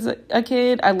when I was a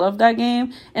kid. I loved that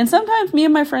game. And sometimes me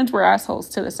and my friends were assholes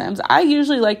to The Sims. I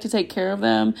usually like to take care of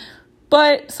them,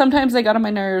 but sometimes they got on my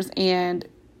nerves, and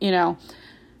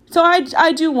so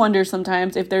I do wonder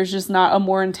sometimes if there's just not a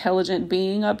more intelligent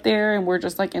being up there, and we're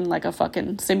just like in like a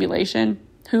fucking simulation.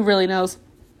 Who really knows?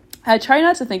 I try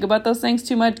not to think about those things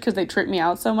too much because they trip me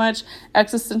out so much.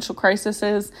 Existential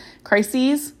crises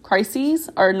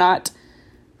are not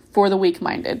for the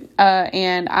weak-minded.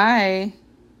 And I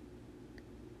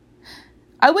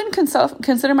wouldn't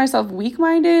consider myself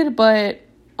weak-minded, but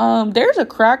there's a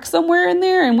crack somewhere in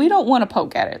there, and we don't want to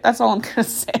poke at it. That's all I'm going to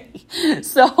say.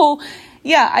 So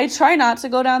yeah, I try not to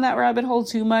go down that rabbit hole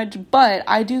too much, but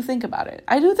I do think about it.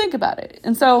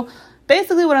 And so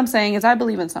basically what I'm saying is I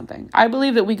believe in something. I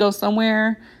believe that we go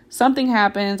somewhere, something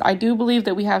happens. I do believe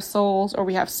that we have souls, or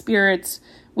we have spirits.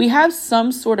 We have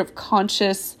some sort of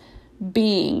conscious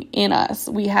being in us.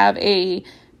 We have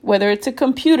whether it's a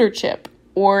computer chip,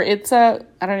 or it's I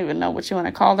don't even know what you want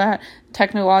to call that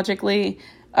technologically.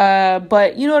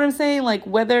 But you know what I'm saying? Like,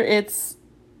 whether it's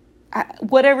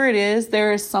whatever it is,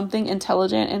 there is something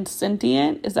intelligent and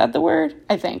sentient. Is that the word?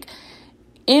 I think.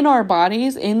 In our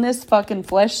bodies, in this fucking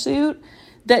flesh suit,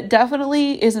 that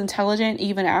definitely is intelligent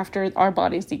even after our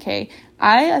bodies decay.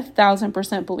 I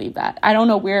 1,000% believe that. I don't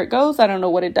know where it goes. I don't know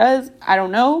what it does. I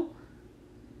don't know.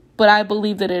 But I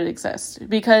believe that it exists,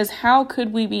 because how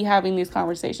could we be having these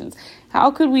conversations? How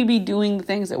could we be doing the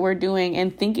things that we're doing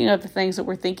and thinking of the things that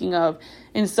we're thinking of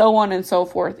and so on and so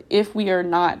forth if we are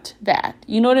not that?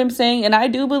 You know what I'm saying? And I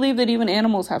do believe that even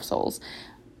animals have souls.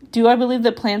 Do I believe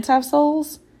that plants have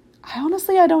souls? I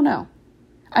don't know.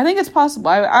 I think it's possible.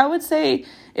 I would say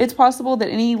it's possible that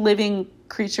any living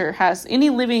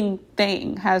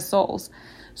thing has souls.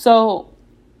 So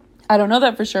I don't know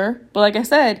that for sure. But like I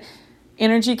said,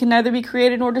 energy can neither be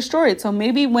created nor destroyed. So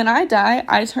maybe when I die,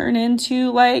 I turn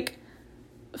into like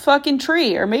a fucking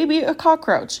tree or maybe a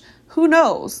cockroach. Who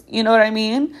knows? You know what I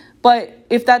mean? But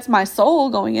if that's my soul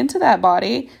going into that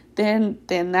body, then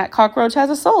that cockroach has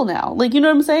a soul now. Like, you know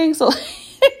what I'm saying? So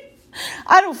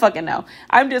I don't fucking know.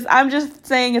 I'm just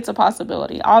saying it's a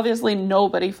possibility. Obviously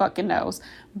nobody fucking knows.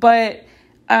 But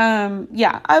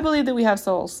yeah, I believe that we have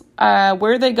souls.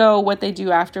 Where they go, what they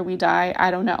do after we die, I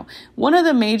don't know. One of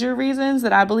the major reasons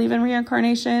that I believe in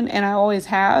reincarnation, and I always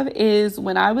have, is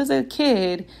when I was a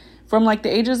kid, from like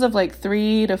the ages of like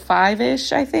 3 to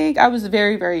 5-ish, I think. I was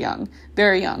very, very young.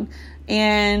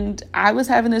 And I was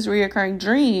having this reoccurring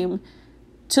dream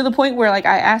to the point where like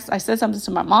I said something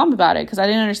to my mom about it because I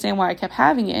didn't understand why I kept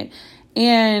having it.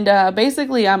 And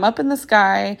basically I'm up in the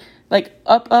sky, like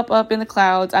up in the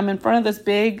clouds. I'm in front of this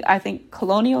big, I think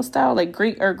colonial style, like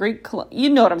Greek, you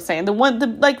know what I'm saying? The one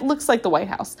that like looks like the White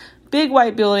House, big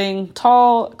white building,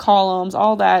 tall columns,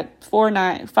 all that, 4,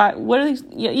 9, 5. What are these?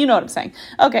 Yeah, you know what I'm saying?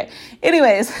 Okay.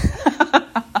 Anyways,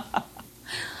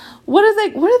 what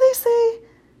do they say?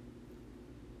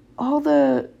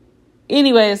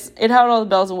 Anyways, it had all the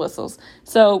bells and whistles.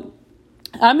 So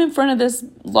I'm in front of this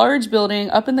large building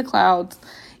up in the clouds,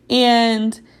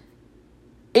 and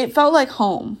it felt like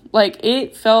home.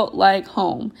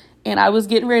 And I was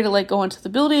getting ready to like go into the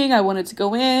building. I wanted to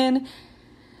go in.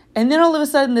 And then all of a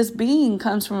sudden this being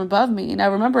comes from above me. Now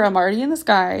remember, I'm already in the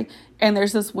sky and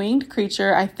there's this winged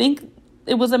creature. I think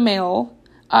it was a male.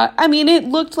 It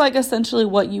looked like essentially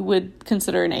what you would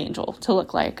consider an angel to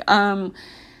look like.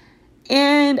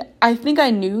 And I think I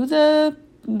knew the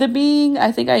being.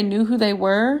 I think I knew who they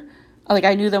were. Like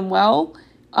I knew them well.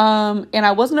 And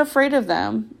I wasn't afraid of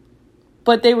them,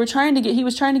 but he was trying to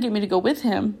get me to go with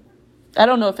him. I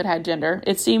don't know if it had gender.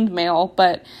 It seemed male,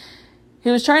 but he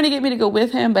was trying to get me to go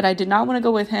with him, but I did not want to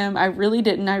go with him. I really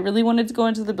didn't. I really wanted to go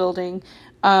into the building.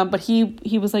 But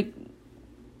he was like,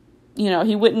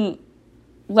 he wouldn't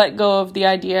let go of the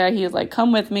idea. He was like,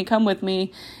 come with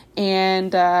me.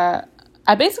 And,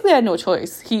 I basically had no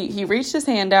choice. He reached his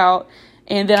hand out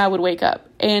and then I would wake up.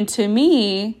 And to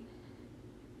me,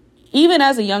 even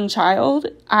as a young child,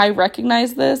 I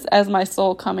recognized this as my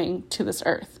soul coming to this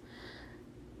earth.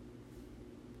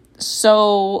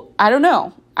 So I don't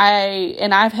know.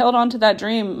 I've held on to that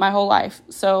dream my whole life.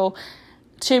 So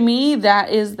to me, that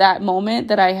is that moment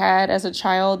that I had as a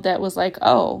child that was like,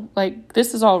 oh, like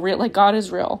this is all real. Like God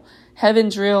is real.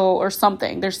 Heaven's real or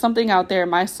something. There's something out there.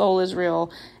 My soul is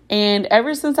real. And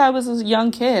ever since I was a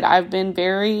young kid, I've been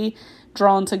very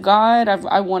drawn to God.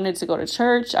 I wanted to go to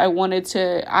church. I wanted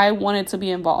to be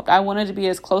involved. I wanted to be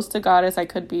as close to God as I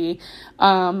could be.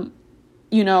 And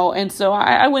so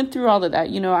I went through all of that.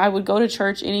 I would go to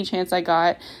church any chance I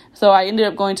got. So I ended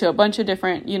up going to a bunch of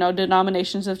different,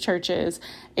 denominations of churches.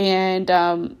 And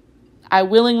I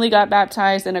willingly got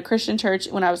baptized in a Christian church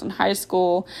when I was in high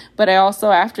school. But I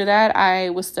also, after that, I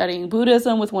was studying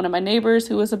Buddhism with one of my neighbors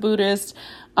who was a Buddhist.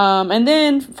 And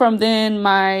then from then,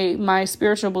 my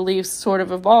spiritual beliefs sort of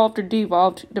evolved or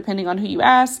devolved, depending on who you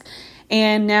ask.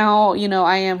 And now,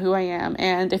 I am who I am.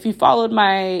 And if you followed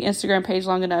my Instagram page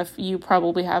long enough, you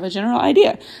probably have a general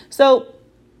idea. So,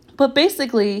 but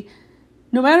basically,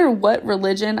 no matter what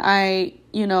religion I,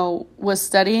 was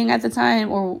studying at the time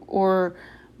or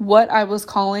what I was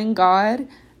calling God,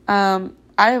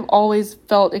 I've always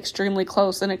felt extremely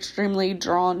close and extremely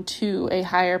drawn to a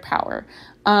higher power.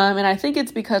 And I think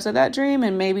it's because of that dream,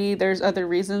 and maybe there's other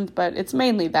reasons, but it's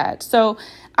mainly that. So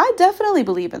I definitely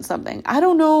believe in something. I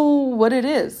don't know what it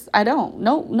is. I don't.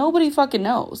 Nobody fucking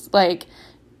knows. Like,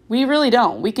 we really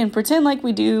don't. We can pretend like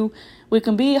we do. We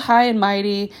can be high and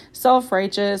mighty,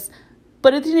 self-righteous,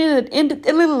 but at the end of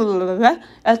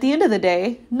the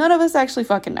day, none of us actually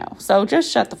fucking know. So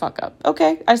just shut the fuck up.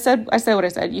 Okay? I said what I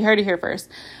said. You heard it here first.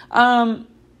 So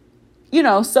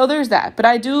there's that. But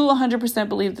I do 100%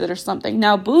 believe that there's something.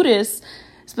 Now, Buddhists,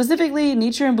 specifically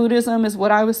Nichiren Buddhism, is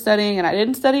what I was studying, and I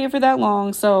didn't study it for that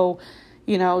long. So,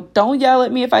 don't yell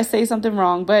at me if I say something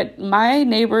wrong. But my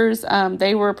neighbors,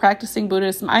 they were practicing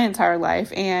Buddhist my entire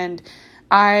life. And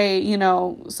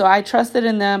So I trusted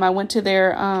in them. I went to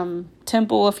their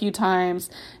temple a few times,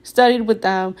 studied with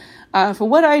them. For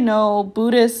what I know,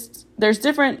 Buddhists, there's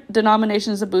different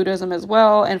denominations of Buddhism as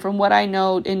well. And from what I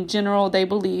know, in general, they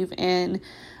believe in,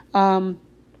 I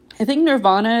think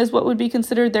nirvana is what would be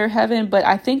considered their heaven. But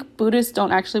I think Buddhists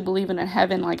don't actually believe in a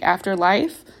heaven like after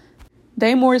life.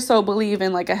 They more so believe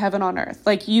in like a heaven on earth.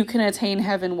 Like you can attain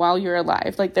heaven while you're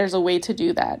alive. Like there's a way to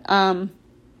do that.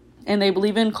 And they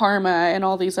believe in karma and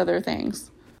all these other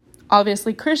things.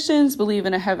 Obviously, Christians believe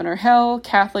in a heaven or hell.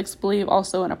 Catholics believe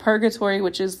also in a purgatory,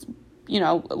 which is,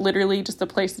 literally just a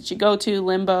place that you go to,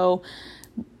 limbo.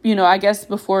 I guess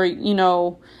before,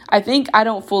 I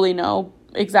don't fully know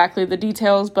exactly the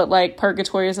details, but like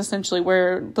purgatory is essentially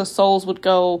where the souls would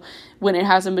go when it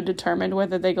hasn't been determined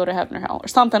whether they go to heaven or hell or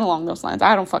something along those lines.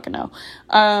 I don't fucking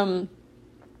know.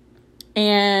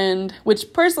 And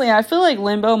which personally, I feel like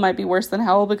limbo might be worse than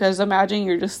hell, because imagine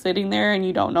you're just sitting there and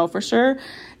you don't know for sure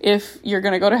if you're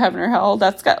going to go to heaven or hell.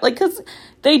 That's got like, cause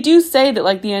they do say that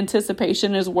like the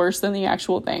anticipation is worse than the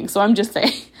actual thing. So I'm just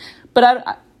saying, but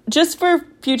I just for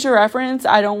future reference,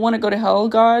 I don't want to go to hell,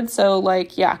 God. So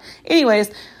like, yeah,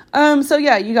 anyways, so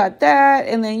yeah, you got that.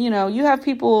 And then, you have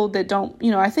people that don't,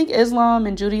 I think Islam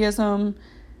and Judaism,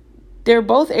 they're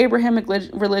both Abrahamic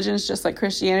religions, just like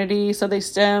Christianity. So they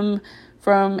stem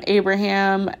from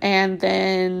Abraham, and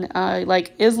then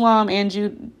like Islam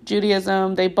and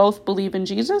Judaism, they both believe in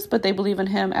Jesus, but they believe in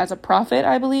him as a prophet,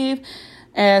 I believe,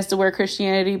 as to where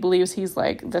Christianity believes he's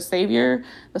like the savior,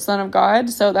 the son of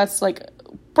God. So that's like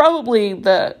probably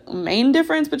the main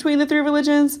difference between the three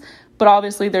religions, but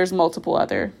obviously there's multiple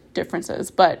other differences.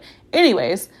 But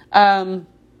anyways,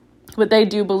 but they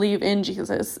do believe in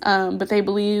Jesus, but they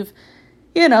believe,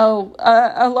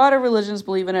 a lot of religions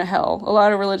believe in a hell. A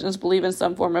lot of religions believe in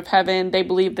some form of heaven. They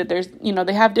believe that there's,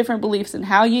 they have different beliefs in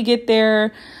how you get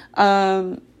there,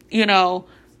 but,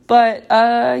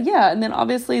 yeah. And then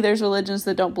obviously there's religions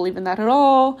that don't believe in that at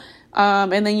all.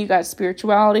 And then you got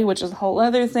spirituality, which is a whole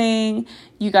other thing.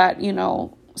 You got,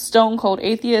 stone cold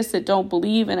atheists that don't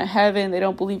believe in a heaven. They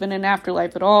don't believe in an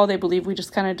afterlife at all. They believe we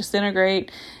just kind of disintegrate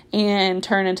and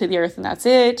turn into the earth and that's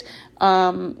it.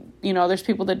 There's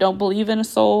people that don't believe in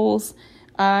souls.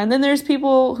 And then there's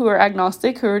people who are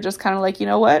agnostic, who are just kind of like, you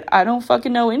know what? I don't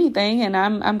fucking know anything. And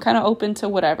I'm kind of open to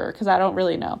whatever, because I don't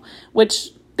really know,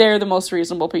 which they're the most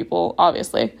reasonable people,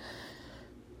 obviously.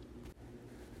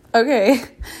 Okay.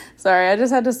 Sorry, I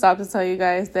just had to stop to tell you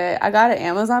guys that I got an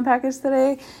Amazon package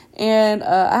today, and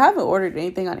I haven't ordered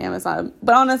anything on Amazon,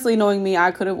 but honestly, knowing me,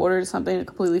 I could have ordered something and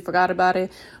completely forgot about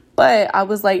it. But I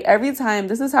was like, every time,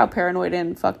 this is how paranoid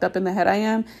and fucked up in the head I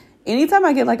am. Anytime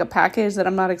I get like a package that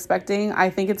I'm not expecting, I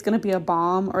think it's going to be a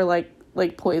bomb or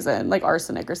like poison, like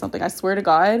arsenic or something. I swear to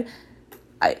God,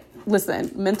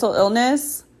 listen, mental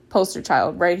illness, poster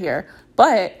child right here.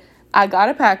 But I got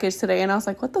a package today and I was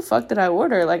like, what the fuck did I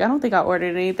order? Like, I don't think I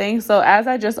ordered anything. So as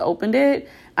I just opened it,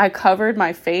 I covered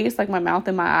my face, like my mouth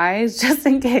and my eyes, just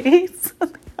in case.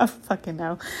 I fucking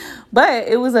know. But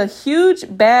it was a huge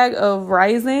bag of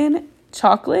Raisin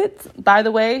chocolates. By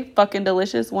the way, fucking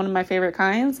delicious. One of my favorite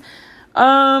kinds.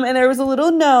 And there was a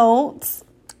little note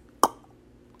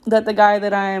that the guy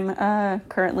that I'm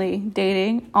currently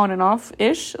dating on and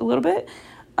off-ish a little bit,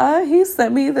 he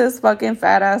sent me this fucking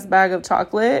fat ass bag of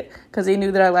chocolate because he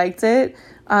knew that I liked it.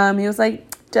 He was like,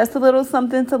 just a little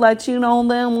something to let you know.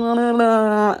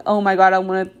 Oh my God, I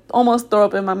want to almost throw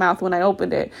up in my mouth when I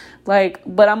opened it.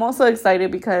 But I'm also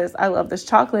excited because I love this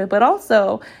chocolate. But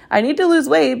also, I need to lose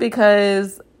weight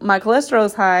because my cholesterol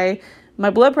is high, my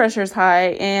blood pressure is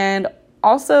high, and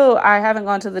also I haven't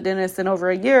gone to the dentist in over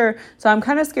a year, so I'm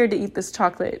kind of scared to eat this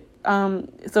chocolate.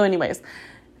 So anyways,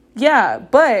 yeah,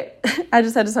 but I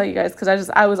just had to tell you guys because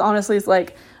I was honestly, it's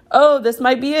like, oh, this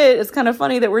might be it. It's kind of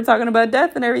funny that we're talking about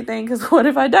death and everything, because what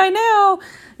if I die now?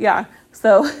 Yeah,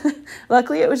 so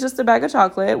luckily it was just a bag of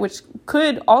chocolate, which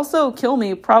could also kill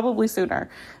me probably sooner.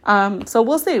 So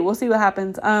we'll see what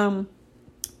happens.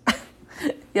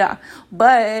 Yeah,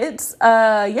 but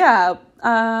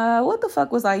what the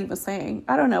fuck was I even saying?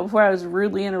 I don't know, before I was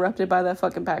rudely interrupted by that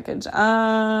fucking package.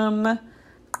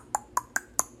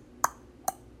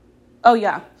 Oh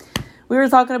yeah, we were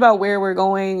talking about where we're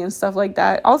going and stuff like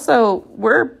that. Also,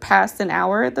 we're past an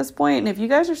hour at this point, and if you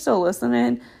guys are still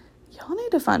listening, y'all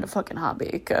need to find a fucking hobby,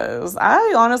 because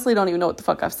I honestly don't even know what the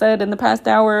fuck I've said in the past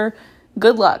hour.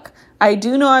 Good luck. I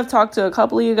do know I've talked to a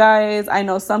couple of you guys. I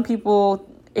know some people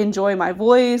enjoy my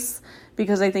voice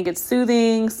because they think it's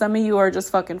soothing. Some of you are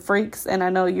just fucking freaks, and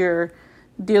I know you're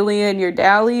dilly and you're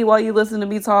dally while you listen to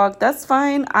me talk. That's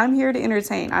fine. I'm here to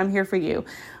entertain. I'm here for you.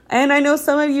 And I know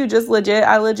some of you just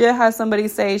I legit had somebody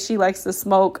say she likes to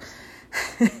smoke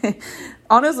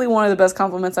Honestly, one of the best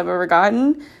compliments I've ever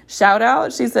gotten. Shout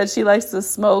out. She said she likes to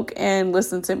smoke and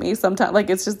listen to me sometimes. Like,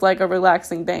 it's just like a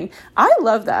relaxing thing. I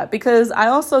love that because I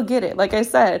also get it. Like I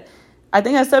said, I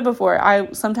think I said before,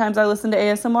 sometimes I listen to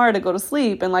ASMR to go to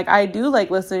sleep. And like, I do like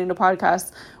listening to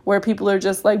podcasts where people are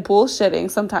just like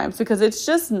bullshitting sometimes because it's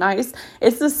just nice.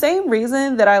 It's the same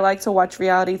reason that I like to watch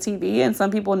reality TV, and some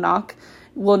people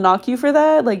will knock you for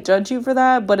that, like judge you for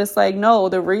that. But it's like, no,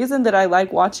 the reason that I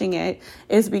like watching it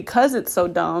is because it's so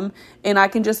dumb and I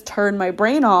can just turn my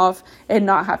brain off and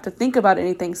not have to think about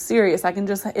anything serious.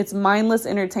 It's mindless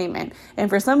entertainment. And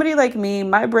for somebody like me,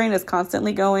 my brain is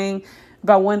constantly going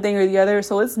about one thing or the other.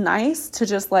 So it's nice to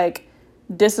just like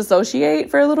disassociate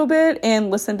for a little bit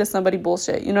and listen to somebody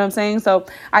bullshit. You know what I'm saying? So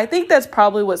I think that's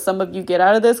probably what some of you get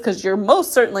out of this, because you're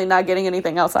most certainly not getting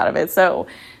anything else out of it. So,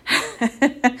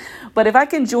 but if I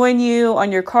can join you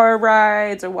on your car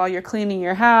rides, or while you're cleaning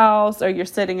your house, or you're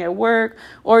sitting at work,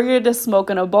 or you're just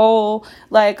smoking a bowl,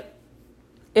 like,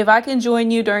 if I can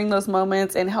join you during those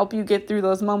moments and help you get through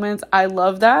those moments, I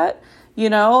love that,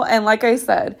 And like I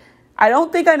said, I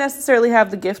don't think I necessarily have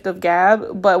the gift of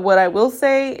gab, but what I will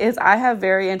say is I have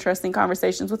very interesting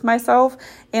conversations with myself,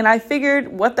 and I figured,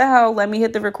 what the hell, let me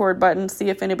hit the record button, see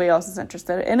if anybody else is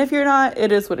interested. And if you're not,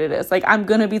 it is what it is. Like, I'm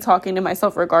going to be talking to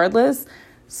myself regardless.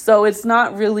 So it's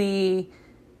not really,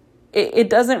 it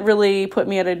doesn't really put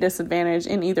me at a disadvantage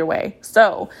in either way.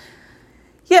 So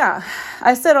yeah,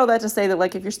 I said all that to say that,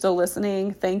 like, if you're still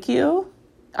listening, thank you.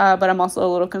 But I'm also a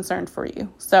little concerned for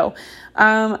you. So,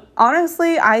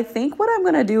 honestly, I think what I'm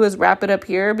going to do is wrap it up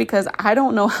here, because I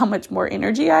don't know how much more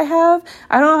energy I have.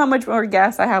 I don't know how much more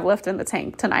gas I have left in the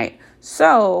tank tonight.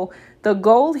 So the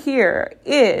goal here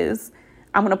is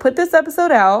I'm going to put this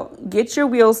episode out, get your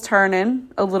wheels turning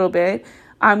a little bit.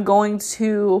 I'm going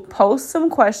to post some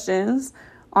questions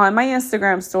on my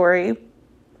Instagram story.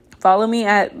 Follow me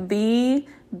at the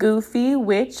Goofy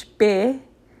Witch Bi.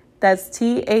 That's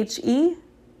TheGoofy,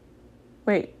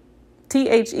 Witch,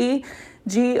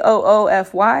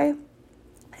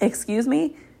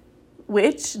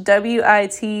 Witch,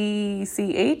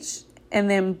 and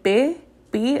then Bihh.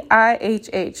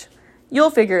 You'll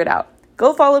figure it out.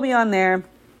 Go follow me on there.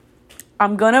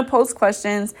 I'm going to post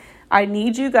questions. I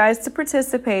need you guys to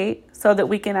participate so that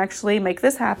we can actually make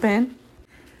this happen.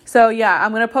 So yeah,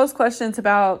 I'm going to post questions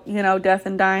about, death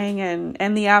and dying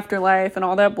and the afterlife and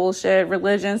all that bullshit,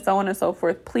 religion, so on and so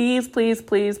forth. Please, please,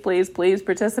 please, please, please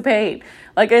participate.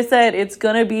 Like I said, it's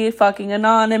going to be fucking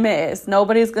anonymous.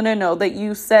 Nobody's going to know that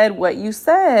you said what you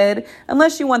said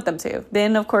unless you want them to.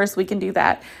 Then, of course, we can do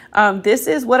that. This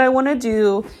is what I want to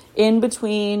do in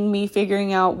between me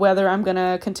figuring out whether I'm going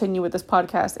to continue with this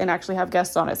podcast and actually have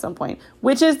guests on at some point,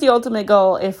 which is the ultimate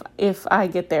goal if I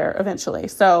get there eventually.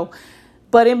 So,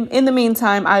 but in the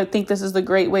meantime, I think this is a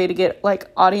great way to get like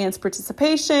audience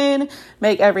participation,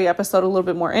 make every episode a little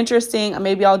bit more interesting.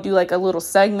 Maybe I'll do like a little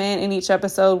segment in each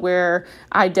episode where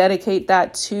I dedicate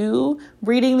that to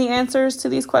reading the answers to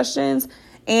these questions.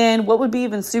 And what would be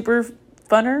even more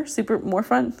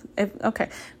fun,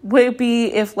 would be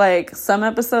if like some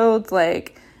episodes,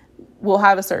 like, we'll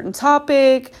have a certain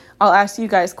topic. I'll ask you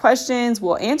guys questions.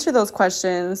 We'll answer those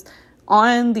questions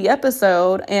on the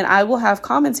episode, and I will have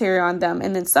commentary on them.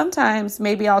 And then sometimes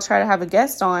maybe I'll try to have a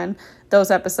guest on those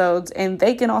episodes, and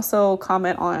they can also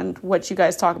comment on what you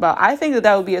guys talk about. I think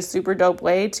that would be a super dope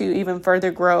way to even further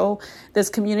grow this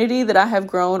community that I have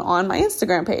grown on my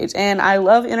Instagram page. And I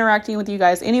love interacting with you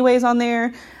guys anyways on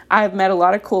there. I've met a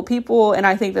lot of cool people, and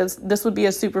I think this would be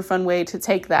a super fun way to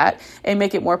take that and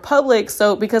make it more public.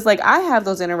 So, because like I have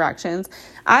those interactions,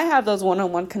 I have those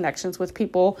one-on-one connections with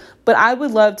people, but I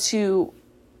would love to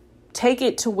take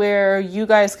it to where you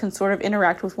guys can sort of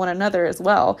interact with one another as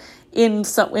well in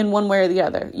one way or the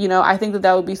other. I think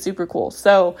that would be super cool.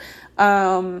 So,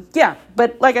 yeah,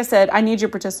 but like I said, I need your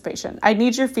participation. I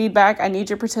need your feedback. I need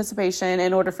your participation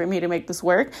in order for me to make this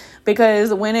work,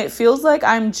 because when it feels like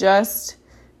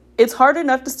it's hard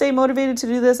enough to stay motivated to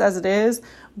do this as it is,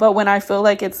 but when I feel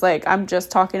like it's like I'm just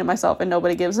talking to myself and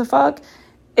nobody gives a fuck,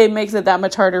 it makes it that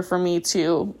much harder for me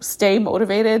to stay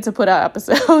motivated to put out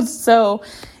episodes. So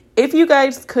if you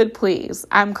guys could please,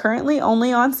 I'm currently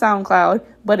only on SoundCloud,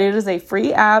 but it is a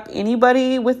free app.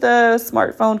 Anybody with a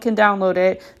smartphone can download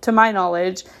it, to my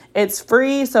knowledge. It's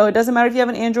free, so it doesn't matter if you have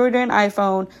an Android or an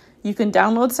iPhone. You can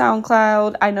download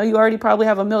SoundCloud. I know you already probably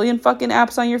have a million fucking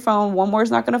apps on your phone. One more is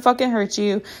not going to fucking hurt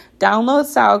you. Download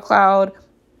SoundCloud.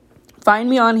 Find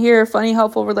me on here. Funny,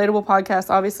 helpful, relatable podcast.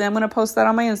 Obviously, I'm going to post that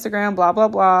on my Instagram, blah, blah,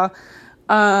 blah.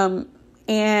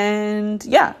 And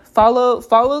yeah, follow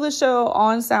the show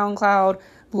on SoundCloud.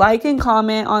 Like and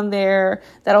comment on there.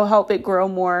 That'll help it grow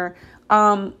more.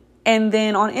 And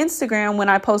then on Instagram, when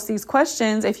I post these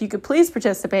questions, if you could please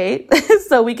participate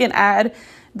so we can add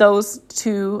those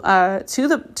to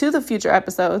the future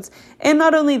episodes. And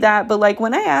not only that, but like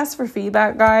when I ask for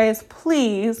feedback, guys,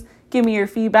 please give me your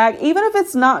feedback, even if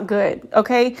it's not good.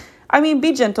 Okay. I mean,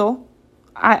 be gentle.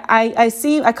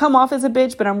 I come off as a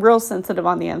bitch, but I'm real sensitive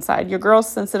on the inside. Your girl's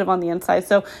sensitive on the inside.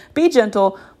 So be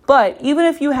gentle. But even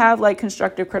if you have like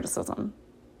constructive criticism,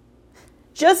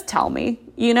 just tell me,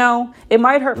 it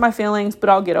might hurt my feelings, but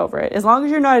I'll get over it. As long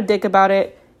as you're not a dick about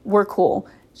it, we're cool.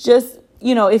 Just,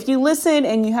 if you listen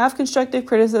and you have constructive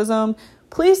criticism,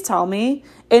 please tell me.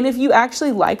 And if you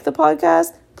actually like the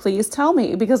podcast, please tell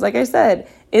me, because like I said,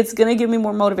 it's going to give me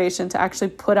more motivation to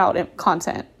actually put out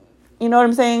content. You know what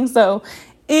I'm saying? So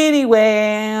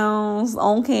anyways,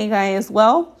 okay, guys.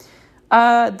 Well,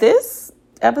 this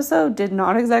episode did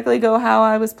not exactly go how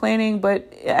I was planning,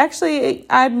 but actually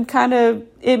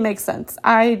it makes sense.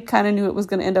 I kind of knew it was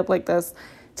going to end up like this.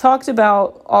 Talked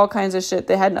about all kinds of shit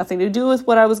that had nothing to do with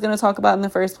what I was going to talk about in the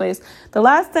first place. The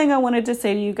last thing I wanted to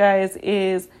say to you guys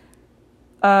is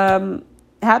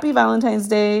happy Valentine's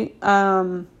Day.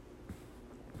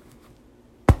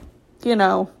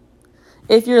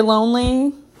 If you're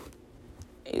lonely,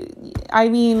 I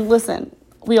mean, listen,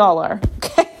 we all are,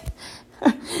 okay?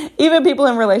 Even people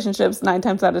in relationships 9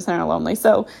 times out of 10 are lonely.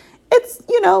 So it's,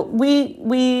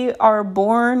 we are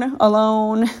born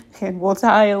alone and we'll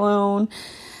die alone.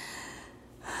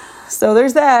 So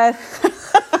there's that.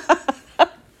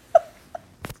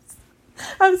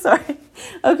 I'm sorry.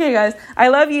 Okay, guys. I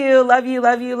love you. Love you.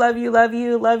 Love you. Love you. Love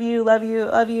you. Love you. Love you.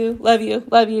 Love you. Love you.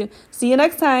 Love you. See you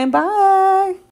next time. Bye.